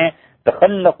کہتے ہیں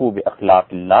تخلقوا باخلاق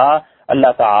اللہ،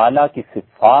 اللہ تعالی کی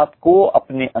صفات کو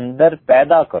اپنے اندر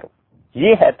پیدا کرو.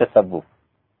 یہ ہے تصوف،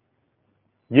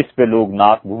 جس پہ لوگ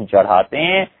ناک منہ چڑھاتے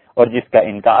ہیں اور جس کا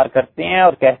انکار کرتے ہیں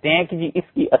اور کہتے ہیں کہ جی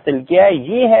اس کی اصل کیا ہے.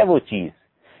 یہ ہے وہ چیز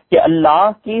کہ اللہ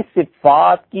کی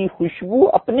صفات کی خوشبو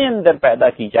اپنے اندر پیدا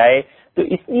کی جائے. تو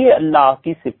اس لیے اللہ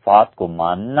کی صفات کو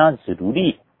ماننا ضروری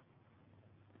ہے.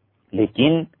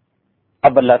 لیکن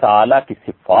اب اللہ تعالیٰ کی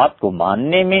صفات کو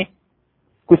ماننے میں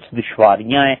کچھ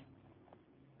دشواریاں ہیں،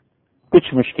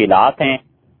 کچھ مشکلات ہیں،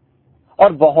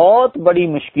 اور بہت بڑی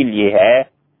مشکل یہ ہے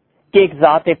کہ ایک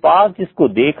ذات پاک جس کو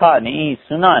دیکھا نہیں،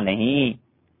 سنا نہیں،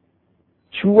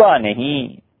 چھوا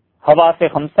نہیں، حواس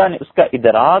خمسہ نے اس کا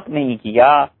ادراک نہیں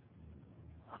کیا،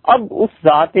 اب اس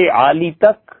ذات عالی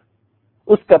تک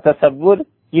اس کا تصور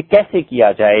یہ کیسے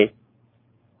کیا جائے؟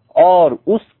 اور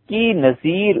اس کی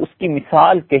نظیر، اس کی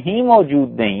مثال کہیں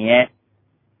موجود نہیں ہے.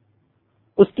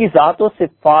 اس کی ذات و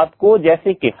صفات کو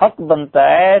جیسے کہ حق بنتا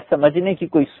ہے سمجھنے کی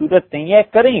کوئی صورت نہیں ہے.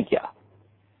 کریں کیا؟